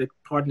 private-public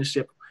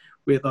partnership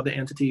with other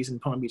entities in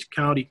Palm Beach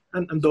County,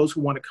 and those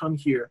who want to come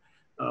here,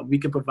 we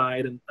can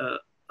provide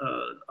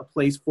a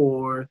place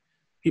for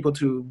people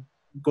to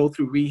go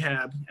through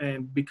rehab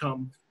and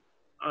become,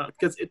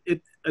 because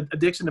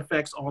addiction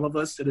affects all of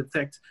us. It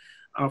affects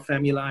our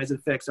family lives, it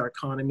affects our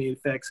economy, it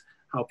affects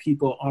how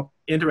people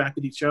interact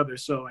with each other.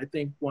 So I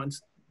think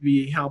once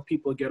we help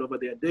people get over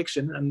their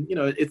addiction, and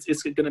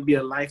it's going to be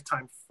a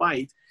lifetime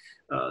fight,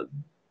 I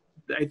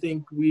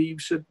think we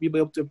should be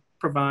able to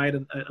provide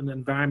an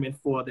environment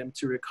for them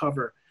to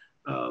recover.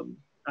 I'm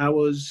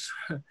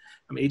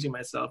aging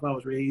myself. I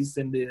was raised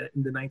in the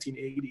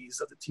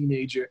 1980s as a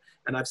teenager,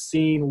 and I've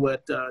seen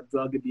what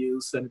drug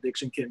abuse and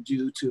addiction can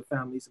do to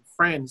families and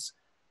friends,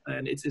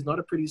 and it's not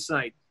a pretty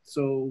sight.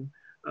 So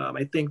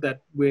I think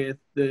that with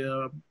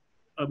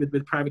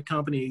private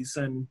companies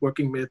and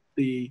working with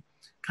the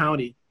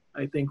county,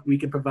 I think we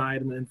can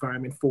provide an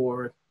environment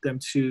for them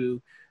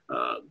to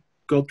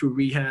go through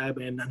rehab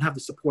and have the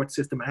support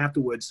system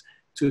afterwards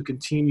to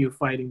continue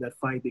fighting that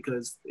fight,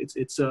 because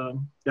it's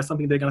that's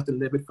something they're going to have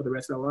to live with for the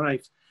rest of their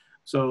lives.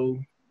 So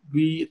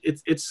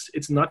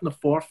it's not in the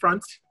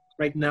forefront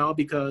right now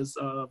because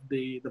of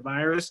the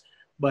virus,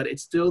 but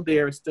it's still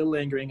there, it's still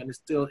lingering, and it's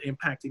still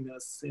impacting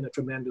us in a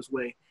tremendous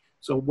way.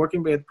 So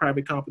working with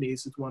private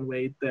companies is one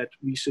way that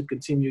we should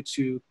continue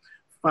to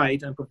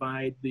fight and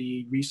provide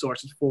the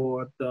resources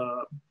for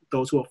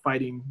those who are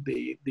fighting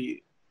the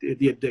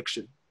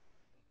addiction.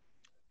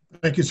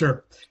 Thank you,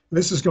 sir.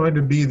 This is going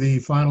to be the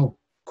final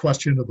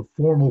question of the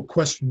formal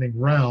questioning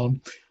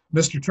round.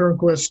 Mr.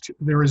 Turnquest,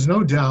 there is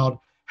no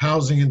doubt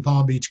housing in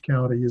Palm Beach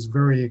County is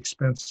very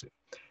expensive.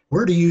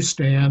 Where do you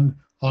stand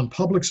on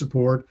public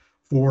support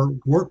for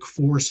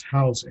workforce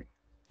housing?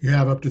 You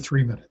have up to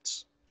 3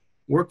 minutes.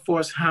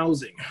 Workforce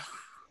housing.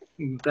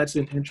 That's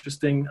an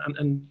interesting,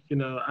 and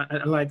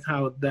I like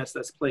how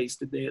that's placed.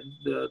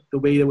 The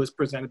way it was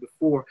presented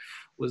before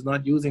was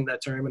not using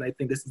that term, and I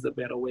think this is a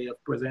better way of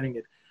presenting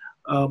it.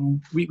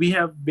 We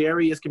have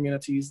various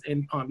communities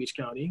in Palm Beach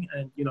County,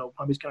 and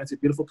Palm Beach County is a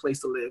beautiful place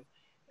to live.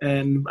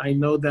 And I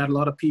know that a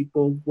lot of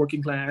people,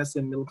 working class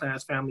and middle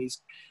class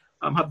families,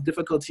 have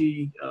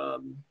difficulty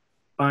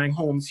buying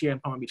homes here in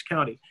Palm Beach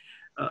County.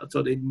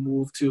 So they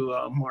move to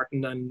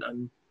Martin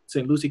and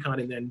St. Lucie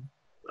County and then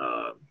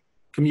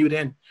commute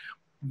in.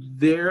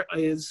 There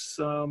is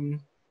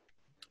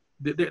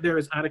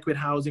adequate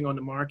housing on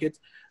the market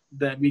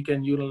that we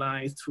can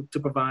utilize to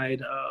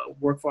provide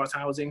workforce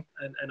housing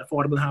and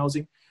affordable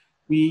housing.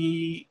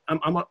 I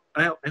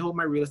hold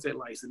my real estate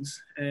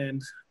license, and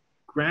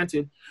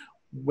granted,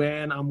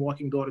 when I'm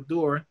walking door to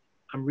door,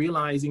 I'm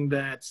realizing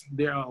that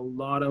there are a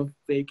lot of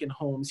vacant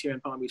homes here in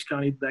Palm Beach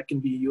County that can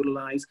be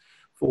utilized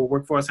for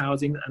workforce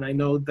housing. And I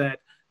know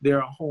that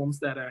there are homes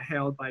that are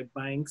held by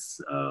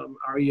banks,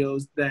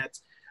 REOs that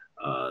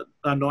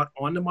are not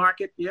on the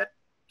market yet.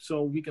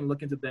 So we can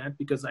look into that,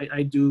 because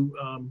I do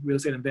real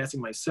estate investing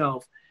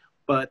myself.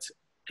 But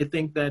I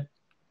think that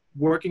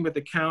working with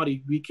the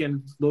county, we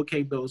can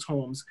locate those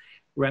homes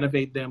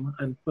renovate them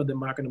and put them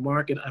back in the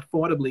market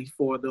affordably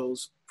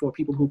for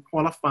people who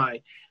qualify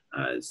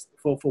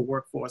for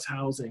workforce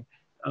housing.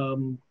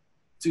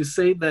 To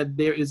say that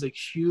there is a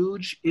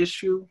huge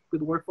issue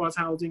with workforce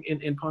housing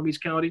in Palm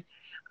Beach County,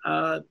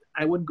 I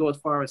wouldn't go as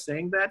far as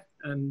saying that,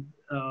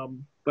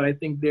 but I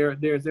think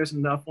there's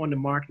enough on the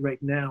market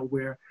right now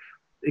where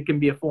it can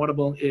be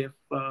affordable if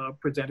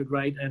presented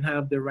right and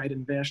have the right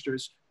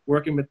investors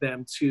working with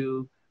them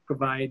to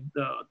provide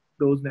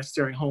those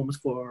necessary homes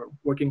for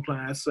working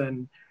class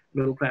and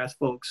middle class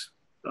folks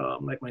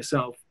like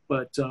myself.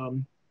 But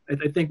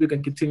I think we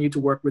can continue to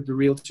work with the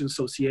Realtors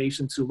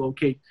Association to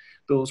locate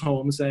those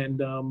homes and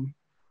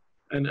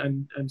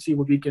see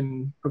what we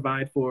can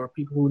provide for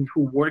people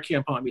who work here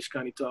in Palm Beach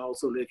County to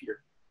also live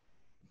here.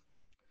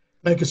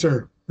 Thank you,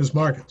 sir. Ms.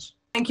 Marcus.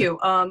 Thank you.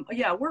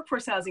 Yeah,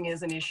 workforce housing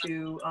is an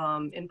issue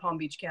in Palm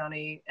Beach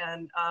County.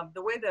 And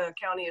the way the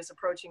county is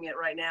approaching it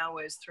right now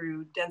is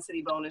through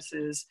density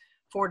bonuses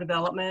for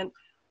development.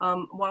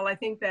 While I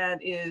think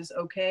that is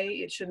okay,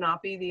 it should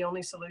not be the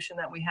only solution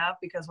that we have,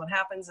 because what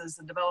happens is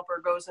the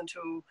developer goes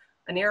into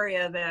an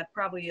area that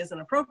probably isn't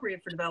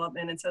appropriate for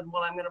development and said,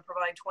 well, I'm going to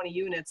provide 20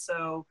 units,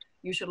 so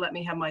you should let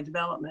me have my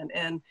development.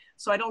 And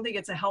so I don't think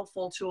it's a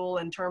helpful tool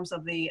in terms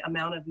of the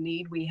amount of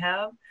need we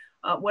have.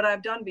 What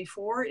I've done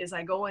before is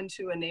I go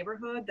into a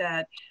neighborhood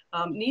that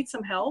needs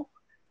some help.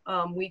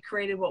 We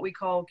created what we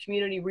call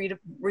community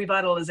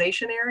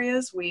revitalization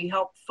areas. We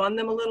help fund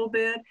them a little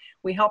bit.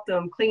 We help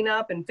them clean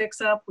up and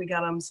fix up. We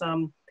got them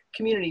some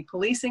community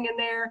policing in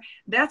there.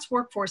 That's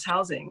workforce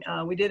housing.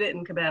 We did it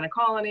in Cabana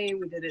Colony.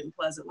 We did it in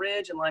Pleasant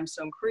Ridge and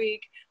Limestone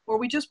Creek, where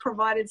we just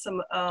provided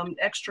some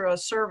extra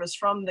service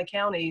from the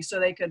county so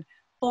they could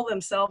pull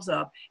themselves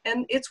up.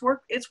 And it's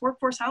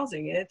workforce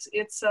housing.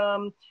 It's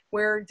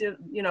where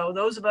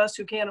those of us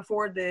who can't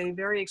afford the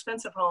very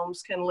expensive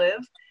homes can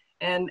live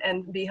and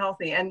be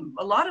healthy. And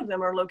a lot of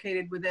them are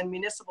located within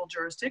municipal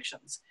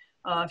jurisdictions.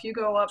 If you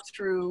go up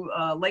through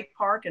Lake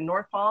Park and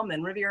North Palm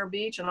and Riviera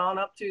Beach and on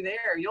up through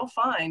there, you'll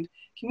find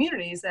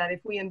communities that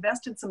if we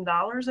invested some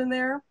dollars in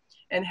there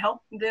and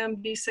helped them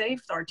be safe,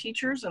 our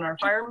teachers and our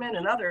firemen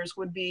and others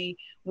would be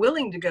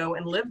willing to go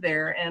and live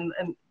there. And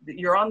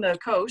you're on the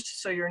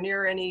coast, so you're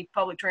near any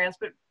public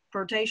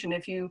transportation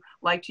if you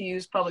like to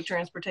use public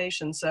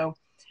transportation. So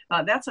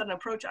that's an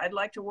approach I'd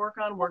like to work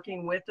on,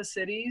 working with the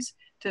cities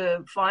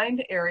to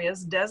find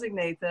areas,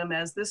 designate them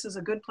as this is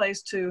a good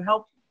place to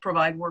help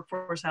provide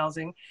workforce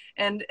housing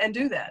and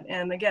do that.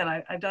 And again,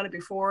 I've done it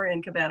before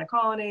in Cabana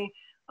Colony.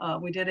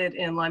 We did it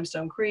in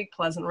Limestone Creek,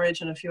 Pleasant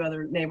Ridge, and a few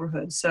other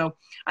neighborhoods. So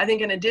I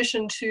think in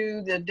addition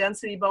to the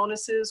density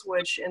bonuses,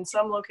 which in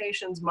some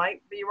locations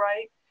might be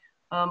right,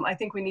 I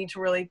think we need to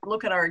really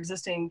look at our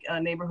existing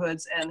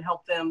neighborhoods and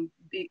help them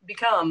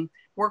become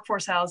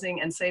workforce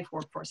housing and safe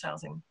workforce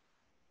housing.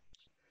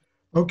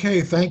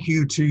 Okay, thank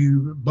you to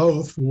you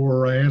both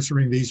for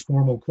answering these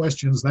formal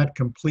questions. That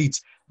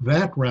completes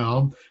that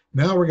round.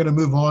 Now we're going to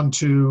move on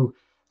to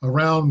a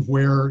round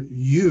where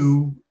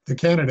you, the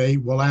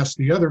candidate, will ask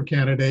the other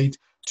candidate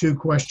 2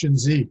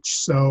 questions each.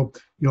 So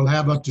you'll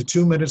have up to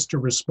 2 minutes to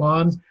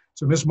respond.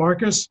 So Ms.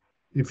 Marcus,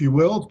 if you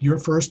will, your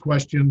first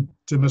question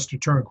to Mr.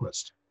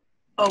 Turnquest.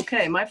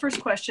 Okay, my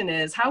first question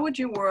is, how would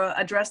you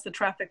address the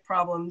traffic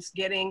problems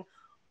getting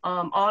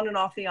on and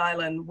off the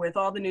island with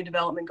all the new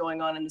development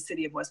going on in the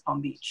city of West Palm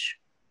Beach?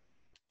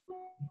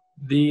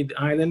 The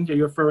island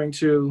you're referring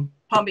to?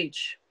 Palm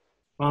Beach.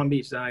 Palm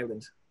Beach, the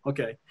island.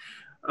 Okay.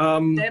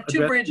 They have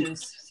 2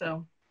 bridges,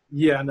 so.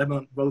 Yeah, and they're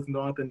both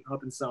north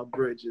and south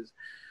bridges.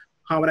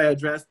 How would I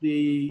address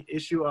the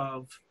issue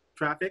of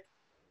traffic?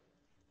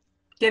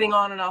 Getting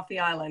on and off the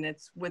island.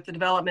 It's with the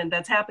development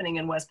that's happening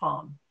in West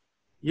Palm.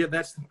 Yeah,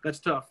 that's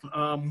tough.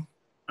 And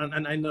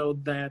I know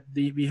that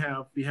we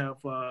have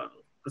a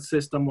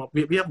system of,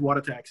 we have water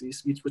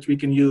taxis, which we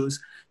can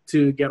use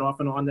to get off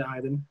and on the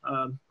island.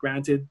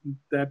 Granted,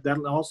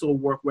 that'll also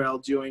work well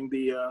during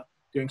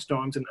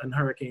storms and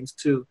hurricanes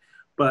too.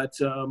 But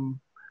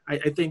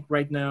I think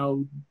right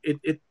now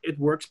it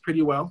works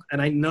pretty well.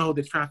 And I know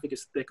the traffic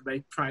is thick.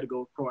 They try to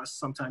go across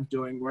sometimes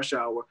during rush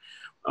hour.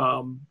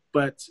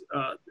 But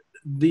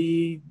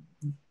the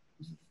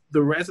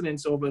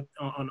residents over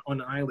on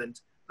the island,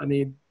 I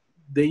mean,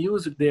 they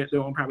use their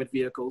own private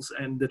vehicles,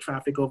 and the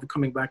traffic over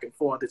coming back and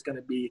forth is going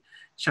to be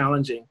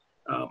challenging.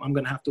 I'm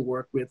going to have to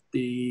work with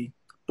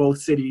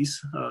both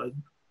cities,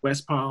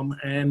 West Palm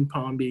and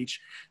Palm Beach,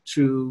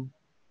 to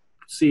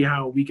see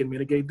how we can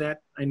mitigate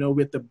that. I know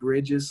with the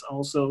bridges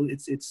also,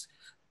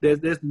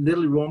 there's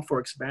little room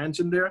for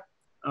expansion there.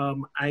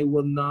 I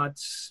will not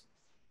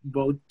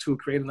vote to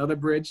create another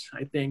bridge.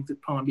 I think that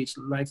Palm Beach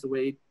likes the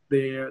way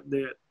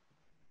the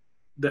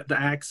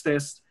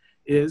access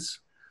is.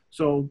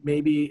 So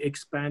maybe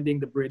expanding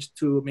the bridge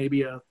to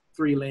maybe a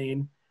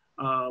 3-lane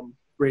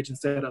bridge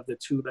instead of the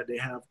 2 that they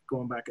have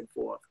going back and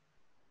forth.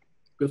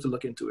 We have to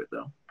look into it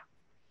though.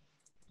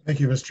 Thank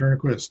you, Mr.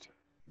 Turnquest.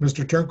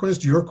 Mr.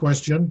 Turnquest, your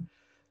question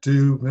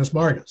to Ms.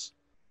 Marcus.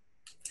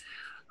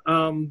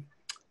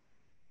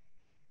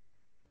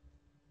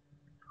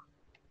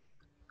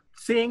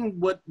 seeing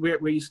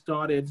where you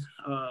started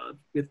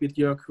with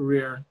your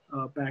career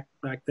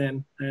back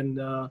then, and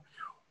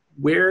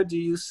where do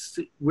you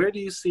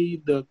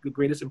see the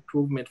greatest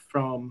improvement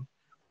from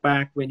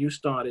back when you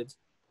started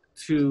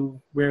to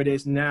where it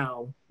is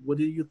now? What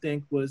do you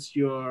think was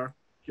your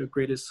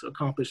greatest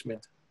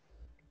accomplishment?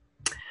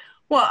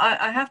 Well,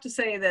 I have to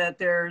say that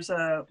there's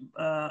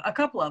a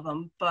couple of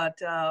them, but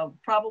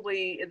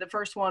probably the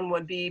first one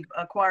would be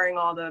acquiring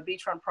all the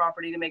beachfront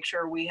property to make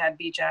sure we had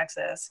beach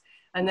access.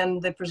 And then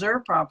the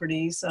preserve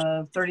properties,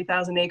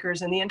 30,000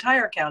 acres in the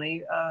entire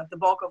county, the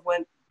bulk of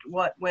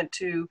what went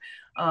to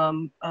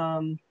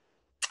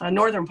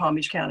northern Palm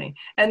Beach County.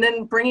 And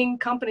then bringing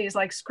companies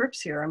like Scripps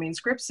here. I mean,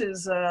 Scripps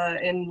is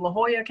in La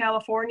Jolla,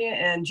 California,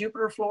 and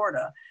Jupiter,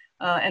 Florida.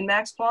 And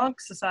Max Planck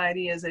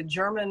Society is a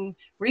German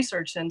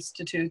research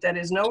institute that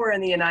is nowhere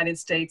in the United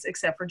States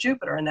except for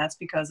Jupiter, and that's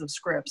because of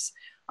Scripps.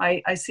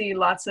 I see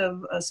lots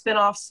of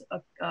spin-offs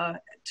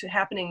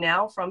happening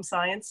now from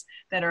science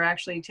that are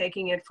actually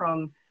taking it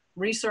from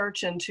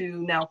research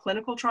into now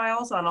clinical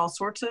trials on all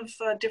sorts of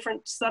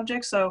different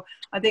subjects. So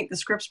I think the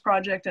Scripps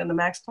project and the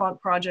Max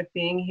Planck project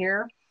being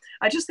here,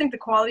 I just think the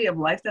quality of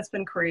life that's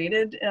been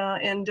created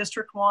in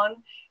District 1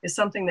 is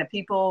something that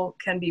people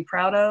can be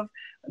proud of.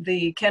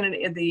 The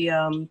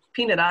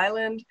Peanut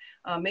Island,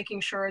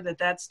 making sure that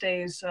that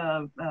stays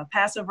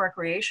passive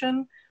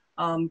recreation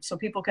so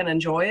people can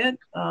enjoy it.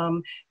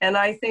 And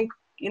I think,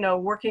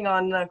 working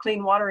on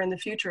clean water in the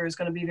future is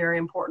going to be very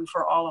important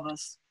for all of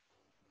us.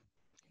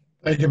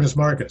 Thank you, Ms.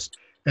 Marcus.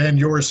 And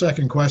your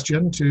second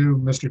question to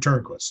Mr.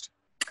 Turnquest.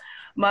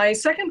 My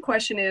second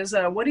question is,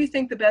 what do you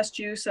think the best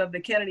use of the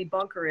Kennedy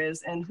bunker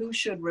is, and who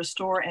should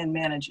restore and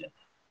manage it?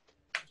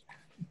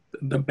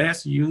 The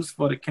best use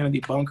for the Kennedy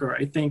bunker,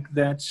 I think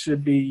that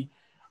should be,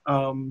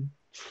 what's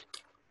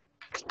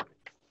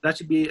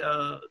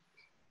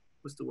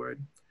the word?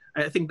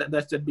 I think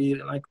that should be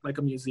like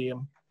a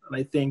museum. And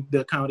I think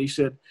the county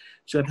should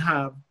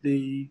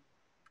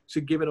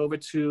give it over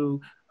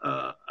to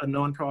a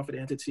nonprofit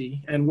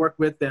entity and work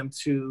with them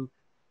to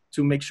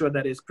make sure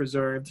that it's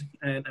preserved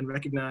and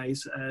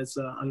recognized as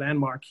a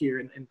landmark here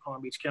in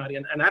Palm Beach County,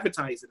 and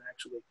advertise it,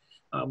 actually.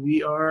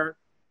 We are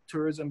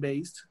tourism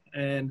based,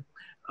 and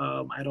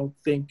I don't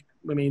think,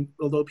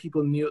 although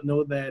people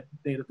know that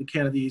the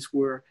Kennedys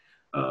were,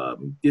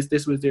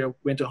 this was their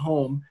winter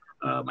home,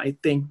 I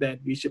think that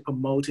we should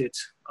promote it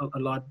a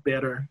lot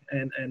better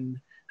and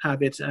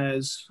have it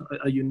as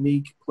a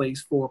unique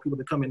place for people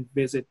to come and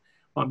visit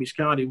Palm Beach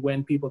County.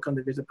 When people come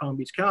to visit Palm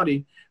Beach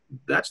County,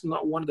 that's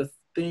not one of the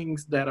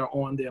things that are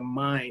on their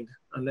mind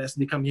unless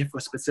they come here for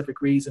a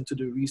specific reason to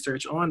do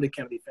research on the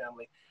Kennedy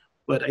family.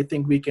 But I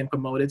think we can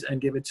promote it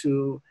and give it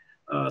to,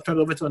 turn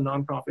it over to a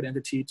nonprofit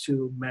entity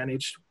to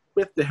manage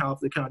with the help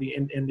of the county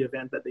in the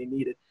event that they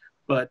need it.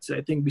 But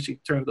I think we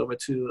should turn it over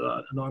to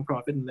a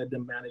nonprofit and let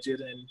them manage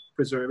it and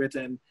preserve it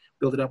and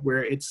build it up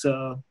where it's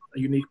a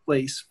unique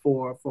place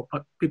for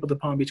people to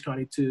Palm Beach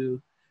County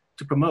to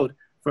promote.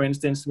 For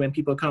instance, when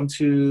people come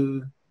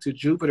to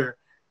Jupiter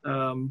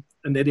and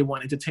they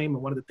want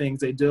entertainment, one of the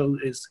things they do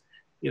is,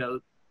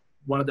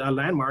 one of our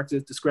landmarks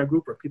is the Square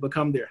Grouper. People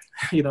come there,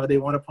 they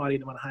want to party,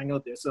 they want to hang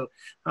out there. So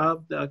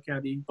the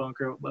Kennedy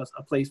bunker was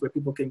a place where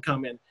people can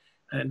come in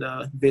and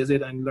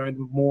visit and learn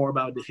more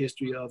about the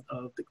history of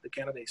the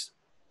Kennedys.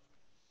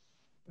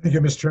 Thank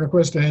you, Mr.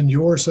 Turnquest. And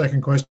your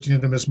second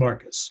question to Ms.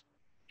 Marcus.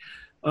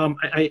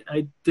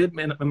 I did,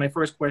 in my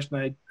first question,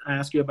 I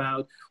asked you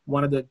about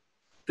one of the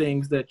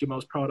things that you're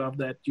most proud of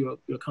that you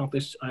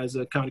accomplished as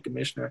a county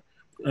commissioner,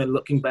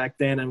 looking back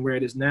then and where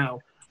it is now.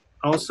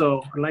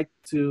 Also, I'd like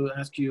to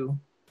ask you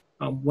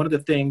one of the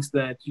things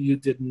that you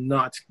did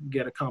not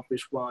get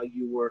accomplished while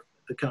you were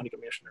the county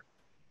commissioner.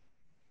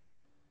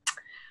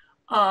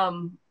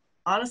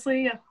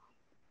 Honestly,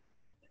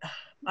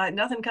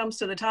 nothing comes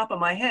to the top of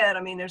my head.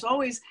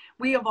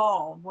 We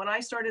evolve. When I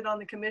started on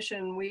the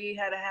commission, we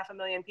had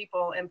 500,000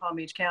 people in Palm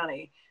Beach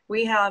County.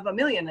 We have 1.5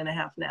 million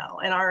now,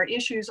 and our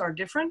issues are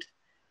different.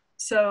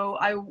 So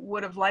I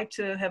would have liked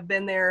to have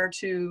been there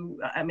to,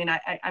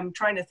 I'm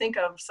trying to think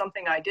of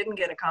something I didn't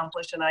get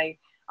accomplished, and I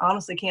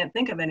honestly can't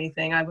think of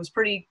anything. I was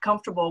pretty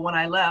comfortable when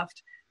I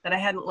left that I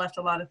hadn't left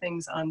a lot of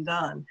things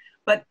undone.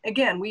 But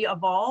again, we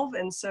evolve,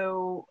 and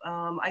so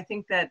I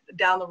think that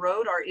down the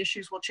road, our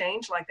issues will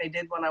change like they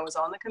did when I was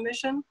on the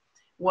commission.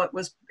 What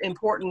was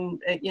important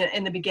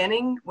in the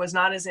beginning was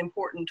not as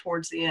important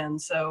towards the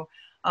end. So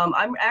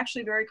I'm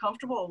actually very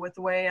comfortable with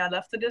the way I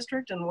left the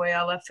district and the way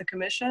I left the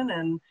commission,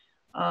 and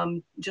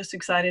just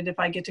excited if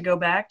I get to go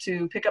back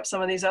to pick up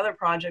some of these other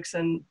projects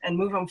and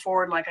move them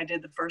forward like I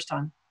did the first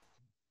time.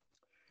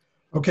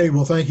 Okay,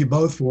 well, thank you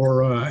both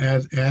for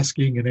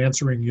asking and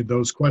answering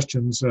those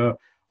questions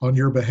on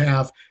your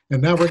behalf.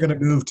 And now we're going to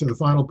move to the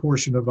final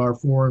portion of our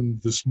forum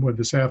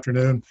this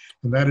afternoon,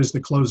 and that is the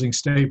closing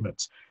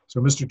statements. So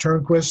Mr.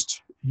 Turnquest,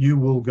 you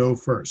will go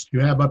first. You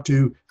have up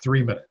to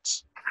 3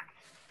 minutes.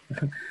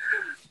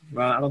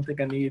 Well, I don't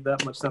think I need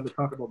that much time to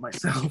talk about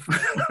myself.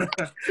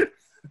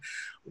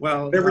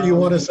 Well, whatever you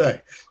want to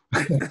say.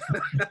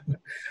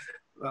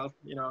 Well,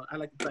 I'd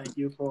like to thank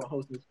you for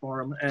hosting this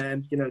forum.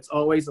 And, it's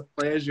always a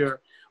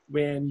pleasure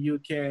when you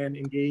can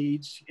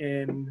engage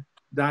in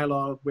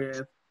dialogue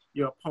with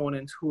your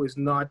opponent who is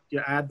not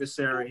your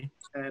adversary,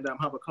 and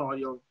have a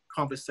cordial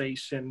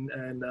conversation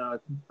and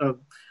a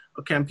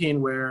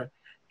campaign where,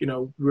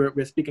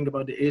 we're speaking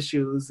about the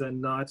issues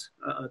and not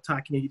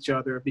attacking each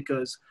other.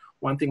 Because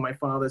one thing my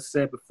father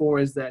said before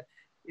is that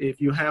if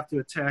you have to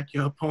attack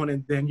your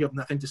opponent, then you have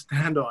nothing to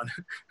stand on.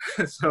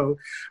 So,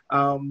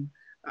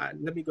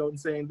 let me go and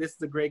saying this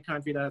is a great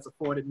country that has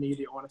afforded me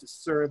the honor to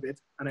serve it,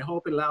 and I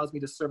hope it allows me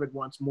to serve it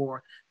once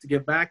more, to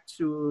give back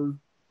to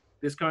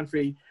this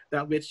country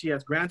that which she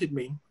has granted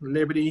me,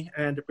 liberty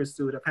and the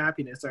pursuit of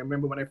happiness. I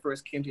remember when I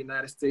first came to the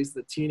United States as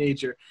a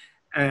teenager,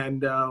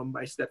 and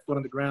I stepped foot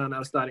on the ground. I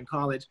was starting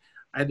college.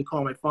 I had to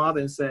call my father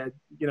and said,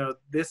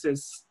 this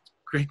is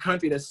a great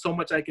country. There's so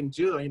much I can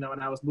do, and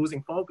I was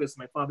losing focus.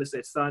 My father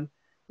said, son,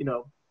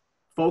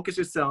 focus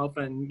yourself,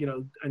 and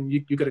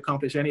you could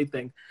accomplish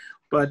anything.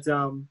 But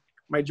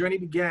my journey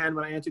began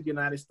when I entered the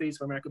United States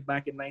of America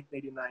back in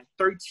 1989.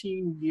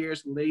 13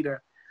 years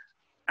later,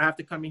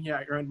 after coming here,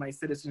 I earned my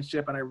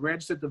citizenship and I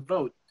registered to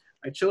vote.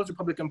 I chose the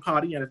Republican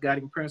Party and its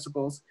guiding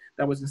principles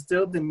that was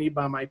instilled in me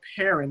by my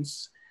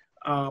parents,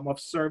 of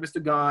service to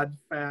God,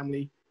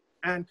 family,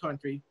 and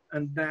country,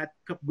 and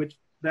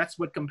that's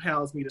what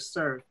compels me to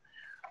serve.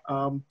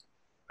 I'm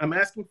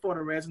asking for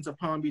the residents of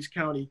Palm Beach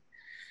County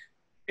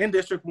in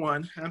District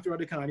 1 and throughout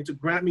the county to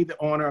grant me the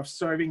honor of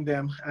serving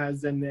them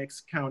as the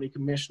next county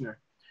commissioner,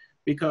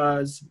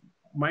 because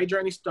my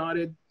journey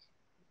started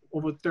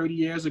over 30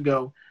 years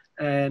ago,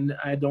 and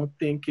I don't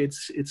think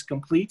it's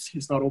complete.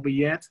 It's not over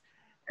yet,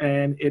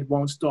 and it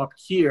won't stop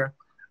here.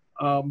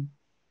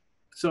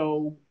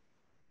 So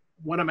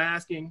what I'm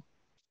asking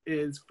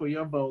is for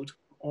your vote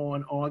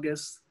on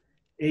August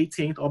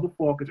 18th or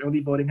before, because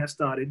early voting has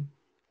started.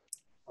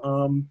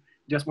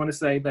 Just want to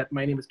say that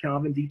my name is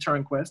Calvin D.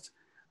 Turnquest.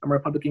 I'm a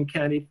Republican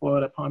candidate for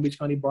the Palm Beach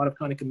County Board of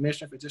County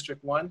Commissioner for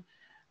District 1, and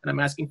I'm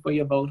asking for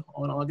your vote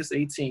on August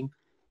 18th,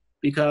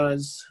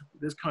 because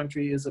this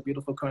country is a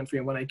beautiful country,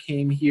 and when I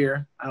came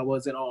here, I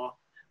was in awe.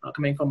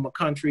 Coming from a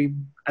country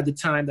at the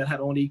time that had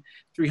only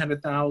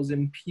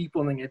 300,000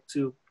 people in it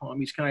to Palm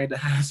Beach County that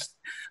has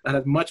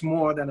much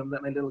more than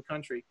my little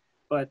country.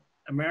 But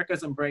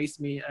America's embraced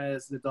me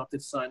as the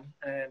adopted son,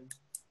 and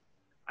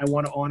I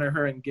want to honor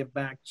her and give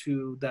back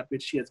to that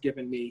which she has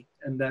given me,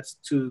 and that's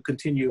to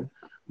continue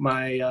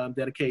my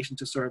dedication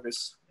to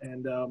service.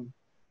 And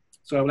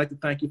so I would like to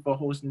thank you for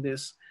hosting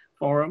this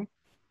forum.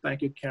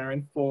 Thank you,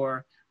 Karen,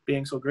 for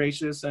being so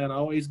gracious and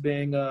always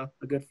being a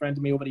good friend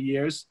to me over the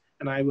years.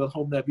 And I will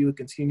hope that you will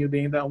continue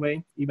being that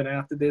way even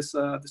after this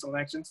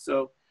election.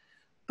 So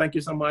thank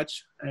you so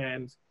much,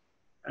 and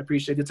I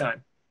appreciate your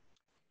time.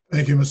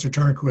 Thank you, Mr.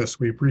 Turnquist.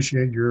 We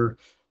appreciate your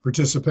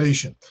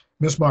participation.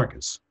 Ms.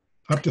 Marcus,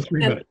 up to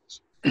 3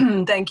 minutes.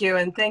 Thank you,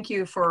 and thank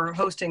you for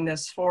hosting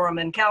this forum.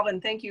 And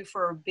Calvin, thank you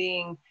for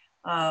being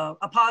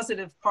a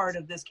positive part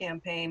of this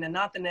campaign and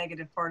not the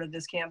negative part of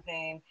this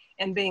campaign,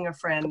 and being a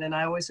friend. And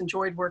I always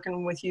enjoyed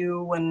working with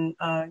you when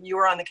you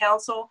were on the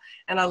council,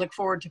 and I look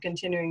forward to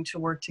continuing to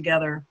work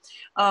together.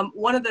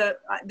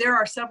 There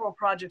are several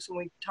projects when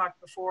we talked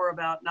before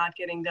about not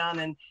getting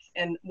done,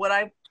 and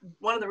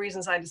one of the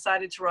reasons I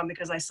decided to run,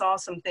 because I saw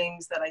some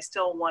things that I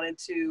still wanted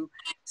to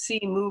see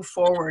move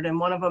forward. And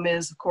one of them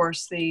is, of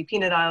course, the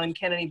Peanut Island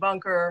Kennedy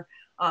bunker,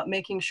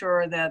 making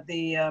sure that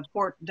the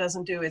port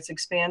doesn't do its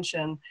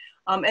expansion.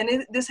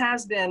 This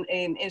has been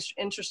an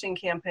interesting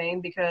campaign,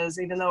 because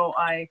even though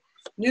I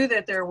knew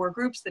that there were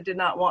groups that did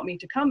not want me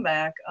to come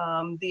back,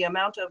 the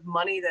amount of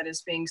money that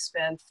is being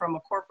spent from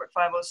a corporate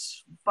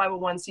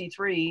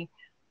 501c3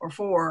 or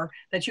 4,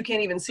 that you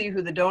can't even see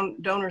who the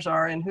donors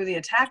are and who the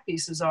attack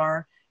pieces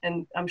are,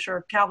 and I'm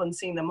sure Calvin's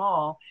seen them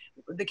all.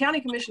 The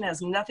County Commission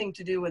has nothing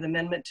to do with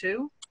Amendment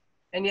 2,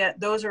 and yet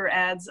those are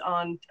ads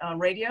on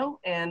radio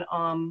and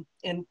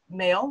in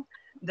mail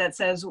that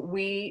says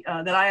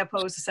that I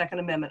oppose the Second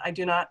Amendment. I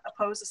do not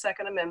oppose the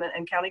Second Amendment,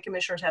 and county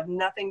commissioners have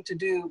nothing to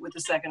do with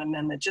the Second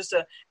Amendment, just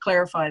to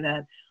clarify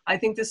that. I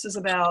think this is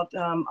about,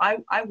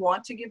 I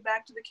want to give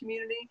back to the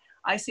community.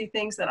 I see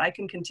things that I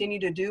can continue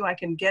to do. I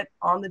can get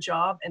on the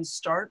job and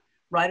start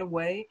right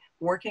away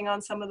working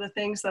on some of the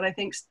things that I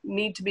think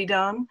need to be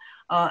done.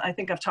 I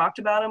think I've talked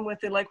about them with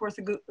the Lake Worth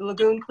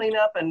Lagoon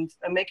cleanup and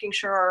making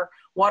sure our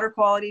water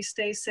quality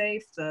stays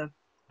safe, the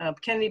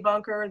Kennedy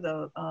bunker,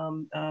 the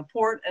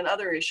port, and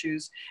other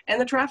issues, and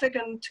the traffic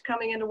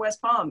coming into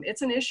West Palm.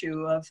 It's an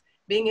issue of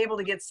being able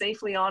to get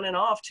safely on and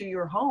off to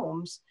your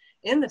homes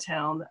in the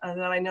town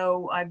that I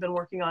know I've been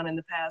working on in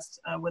the past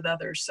with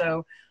others.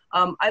 So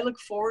I look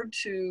forward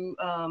to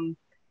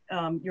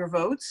your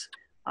votes.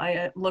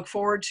 I look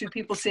forward to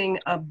people seeing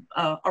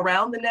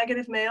around the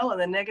negative mail and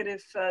the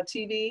negative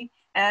TV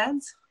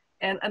ads,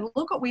 and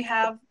look what we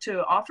have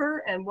to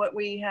offer and what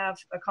we have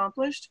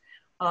accomplished.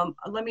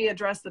 Let me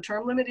address the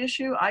term limit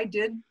issue. I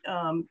did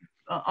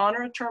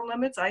honor term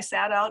limits. I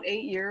sat out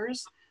 8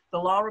 years. The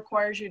law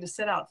requires you to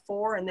sit out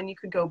 4, and then you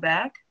could go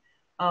back.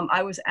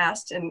 I was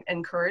asked and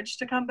encouraged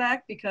to come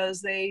back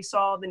because they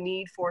saw the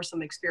need for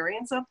some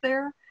experience up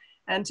there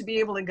and to be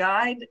able to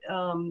guide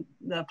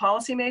the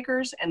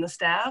policymakers and the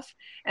staff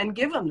and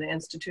give them the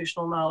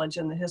institutional knowledge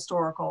and the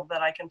historical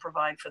that I can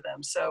provide for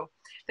them. So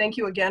thank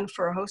you again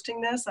for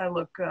hosting this. I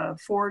look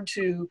forward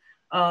to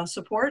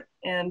support,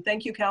 and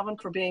thank you, Calvin,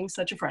 for being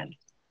such a friend.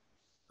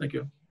 Thank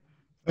you.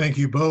 Thank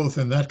you both,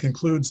 and that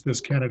concludes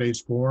this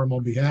candidates forum.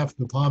 On behalf of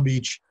the Palm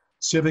Beach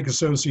Civic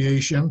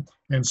Association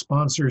and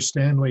sponsor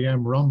Stanley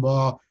M.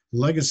 Rumbaugh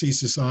Legacy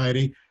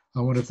Society,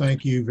 I want to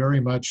thank you very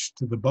much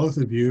to the both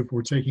of you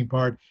for taking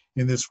part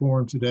in this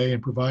forum today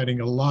and providing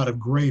a lot of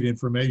great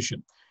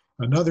information.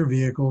 Another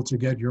vehicle to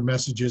get your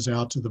messages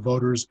out to the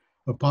voters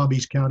of Palm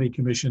Beach County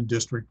Commission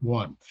District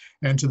 1.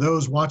 And to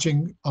those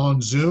watching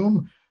on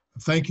Zoom,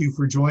 thank you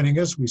for joining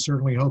us. We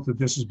certainly hope that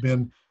this has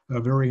been a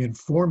very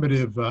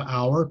informative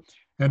hour.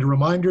 And a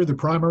reminder, the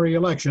primary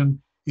election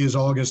is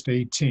August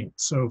 18th.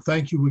 So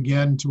thank you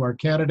again to our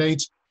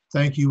candidates.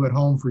 Thank you at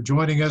home for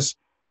joining us,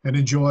 and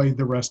enjoy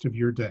the rest of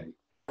your day.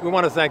 We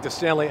want to thank the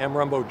Stanley M.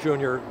 Rumbaugh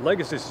Jr.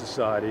 Legacy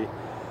Society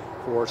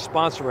for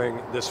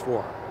sponsoring this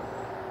forum.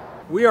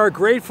 We are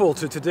grateful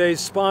to today's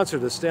sponsor,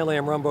 the Stanley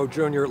M. Rumbaugh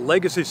Jr.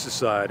 Legacy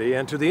Society,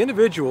 and to the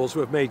individuals who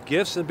have made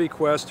gifts and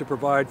bequests to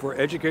provide for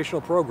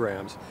educational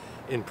programs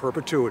in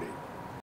perpetuity.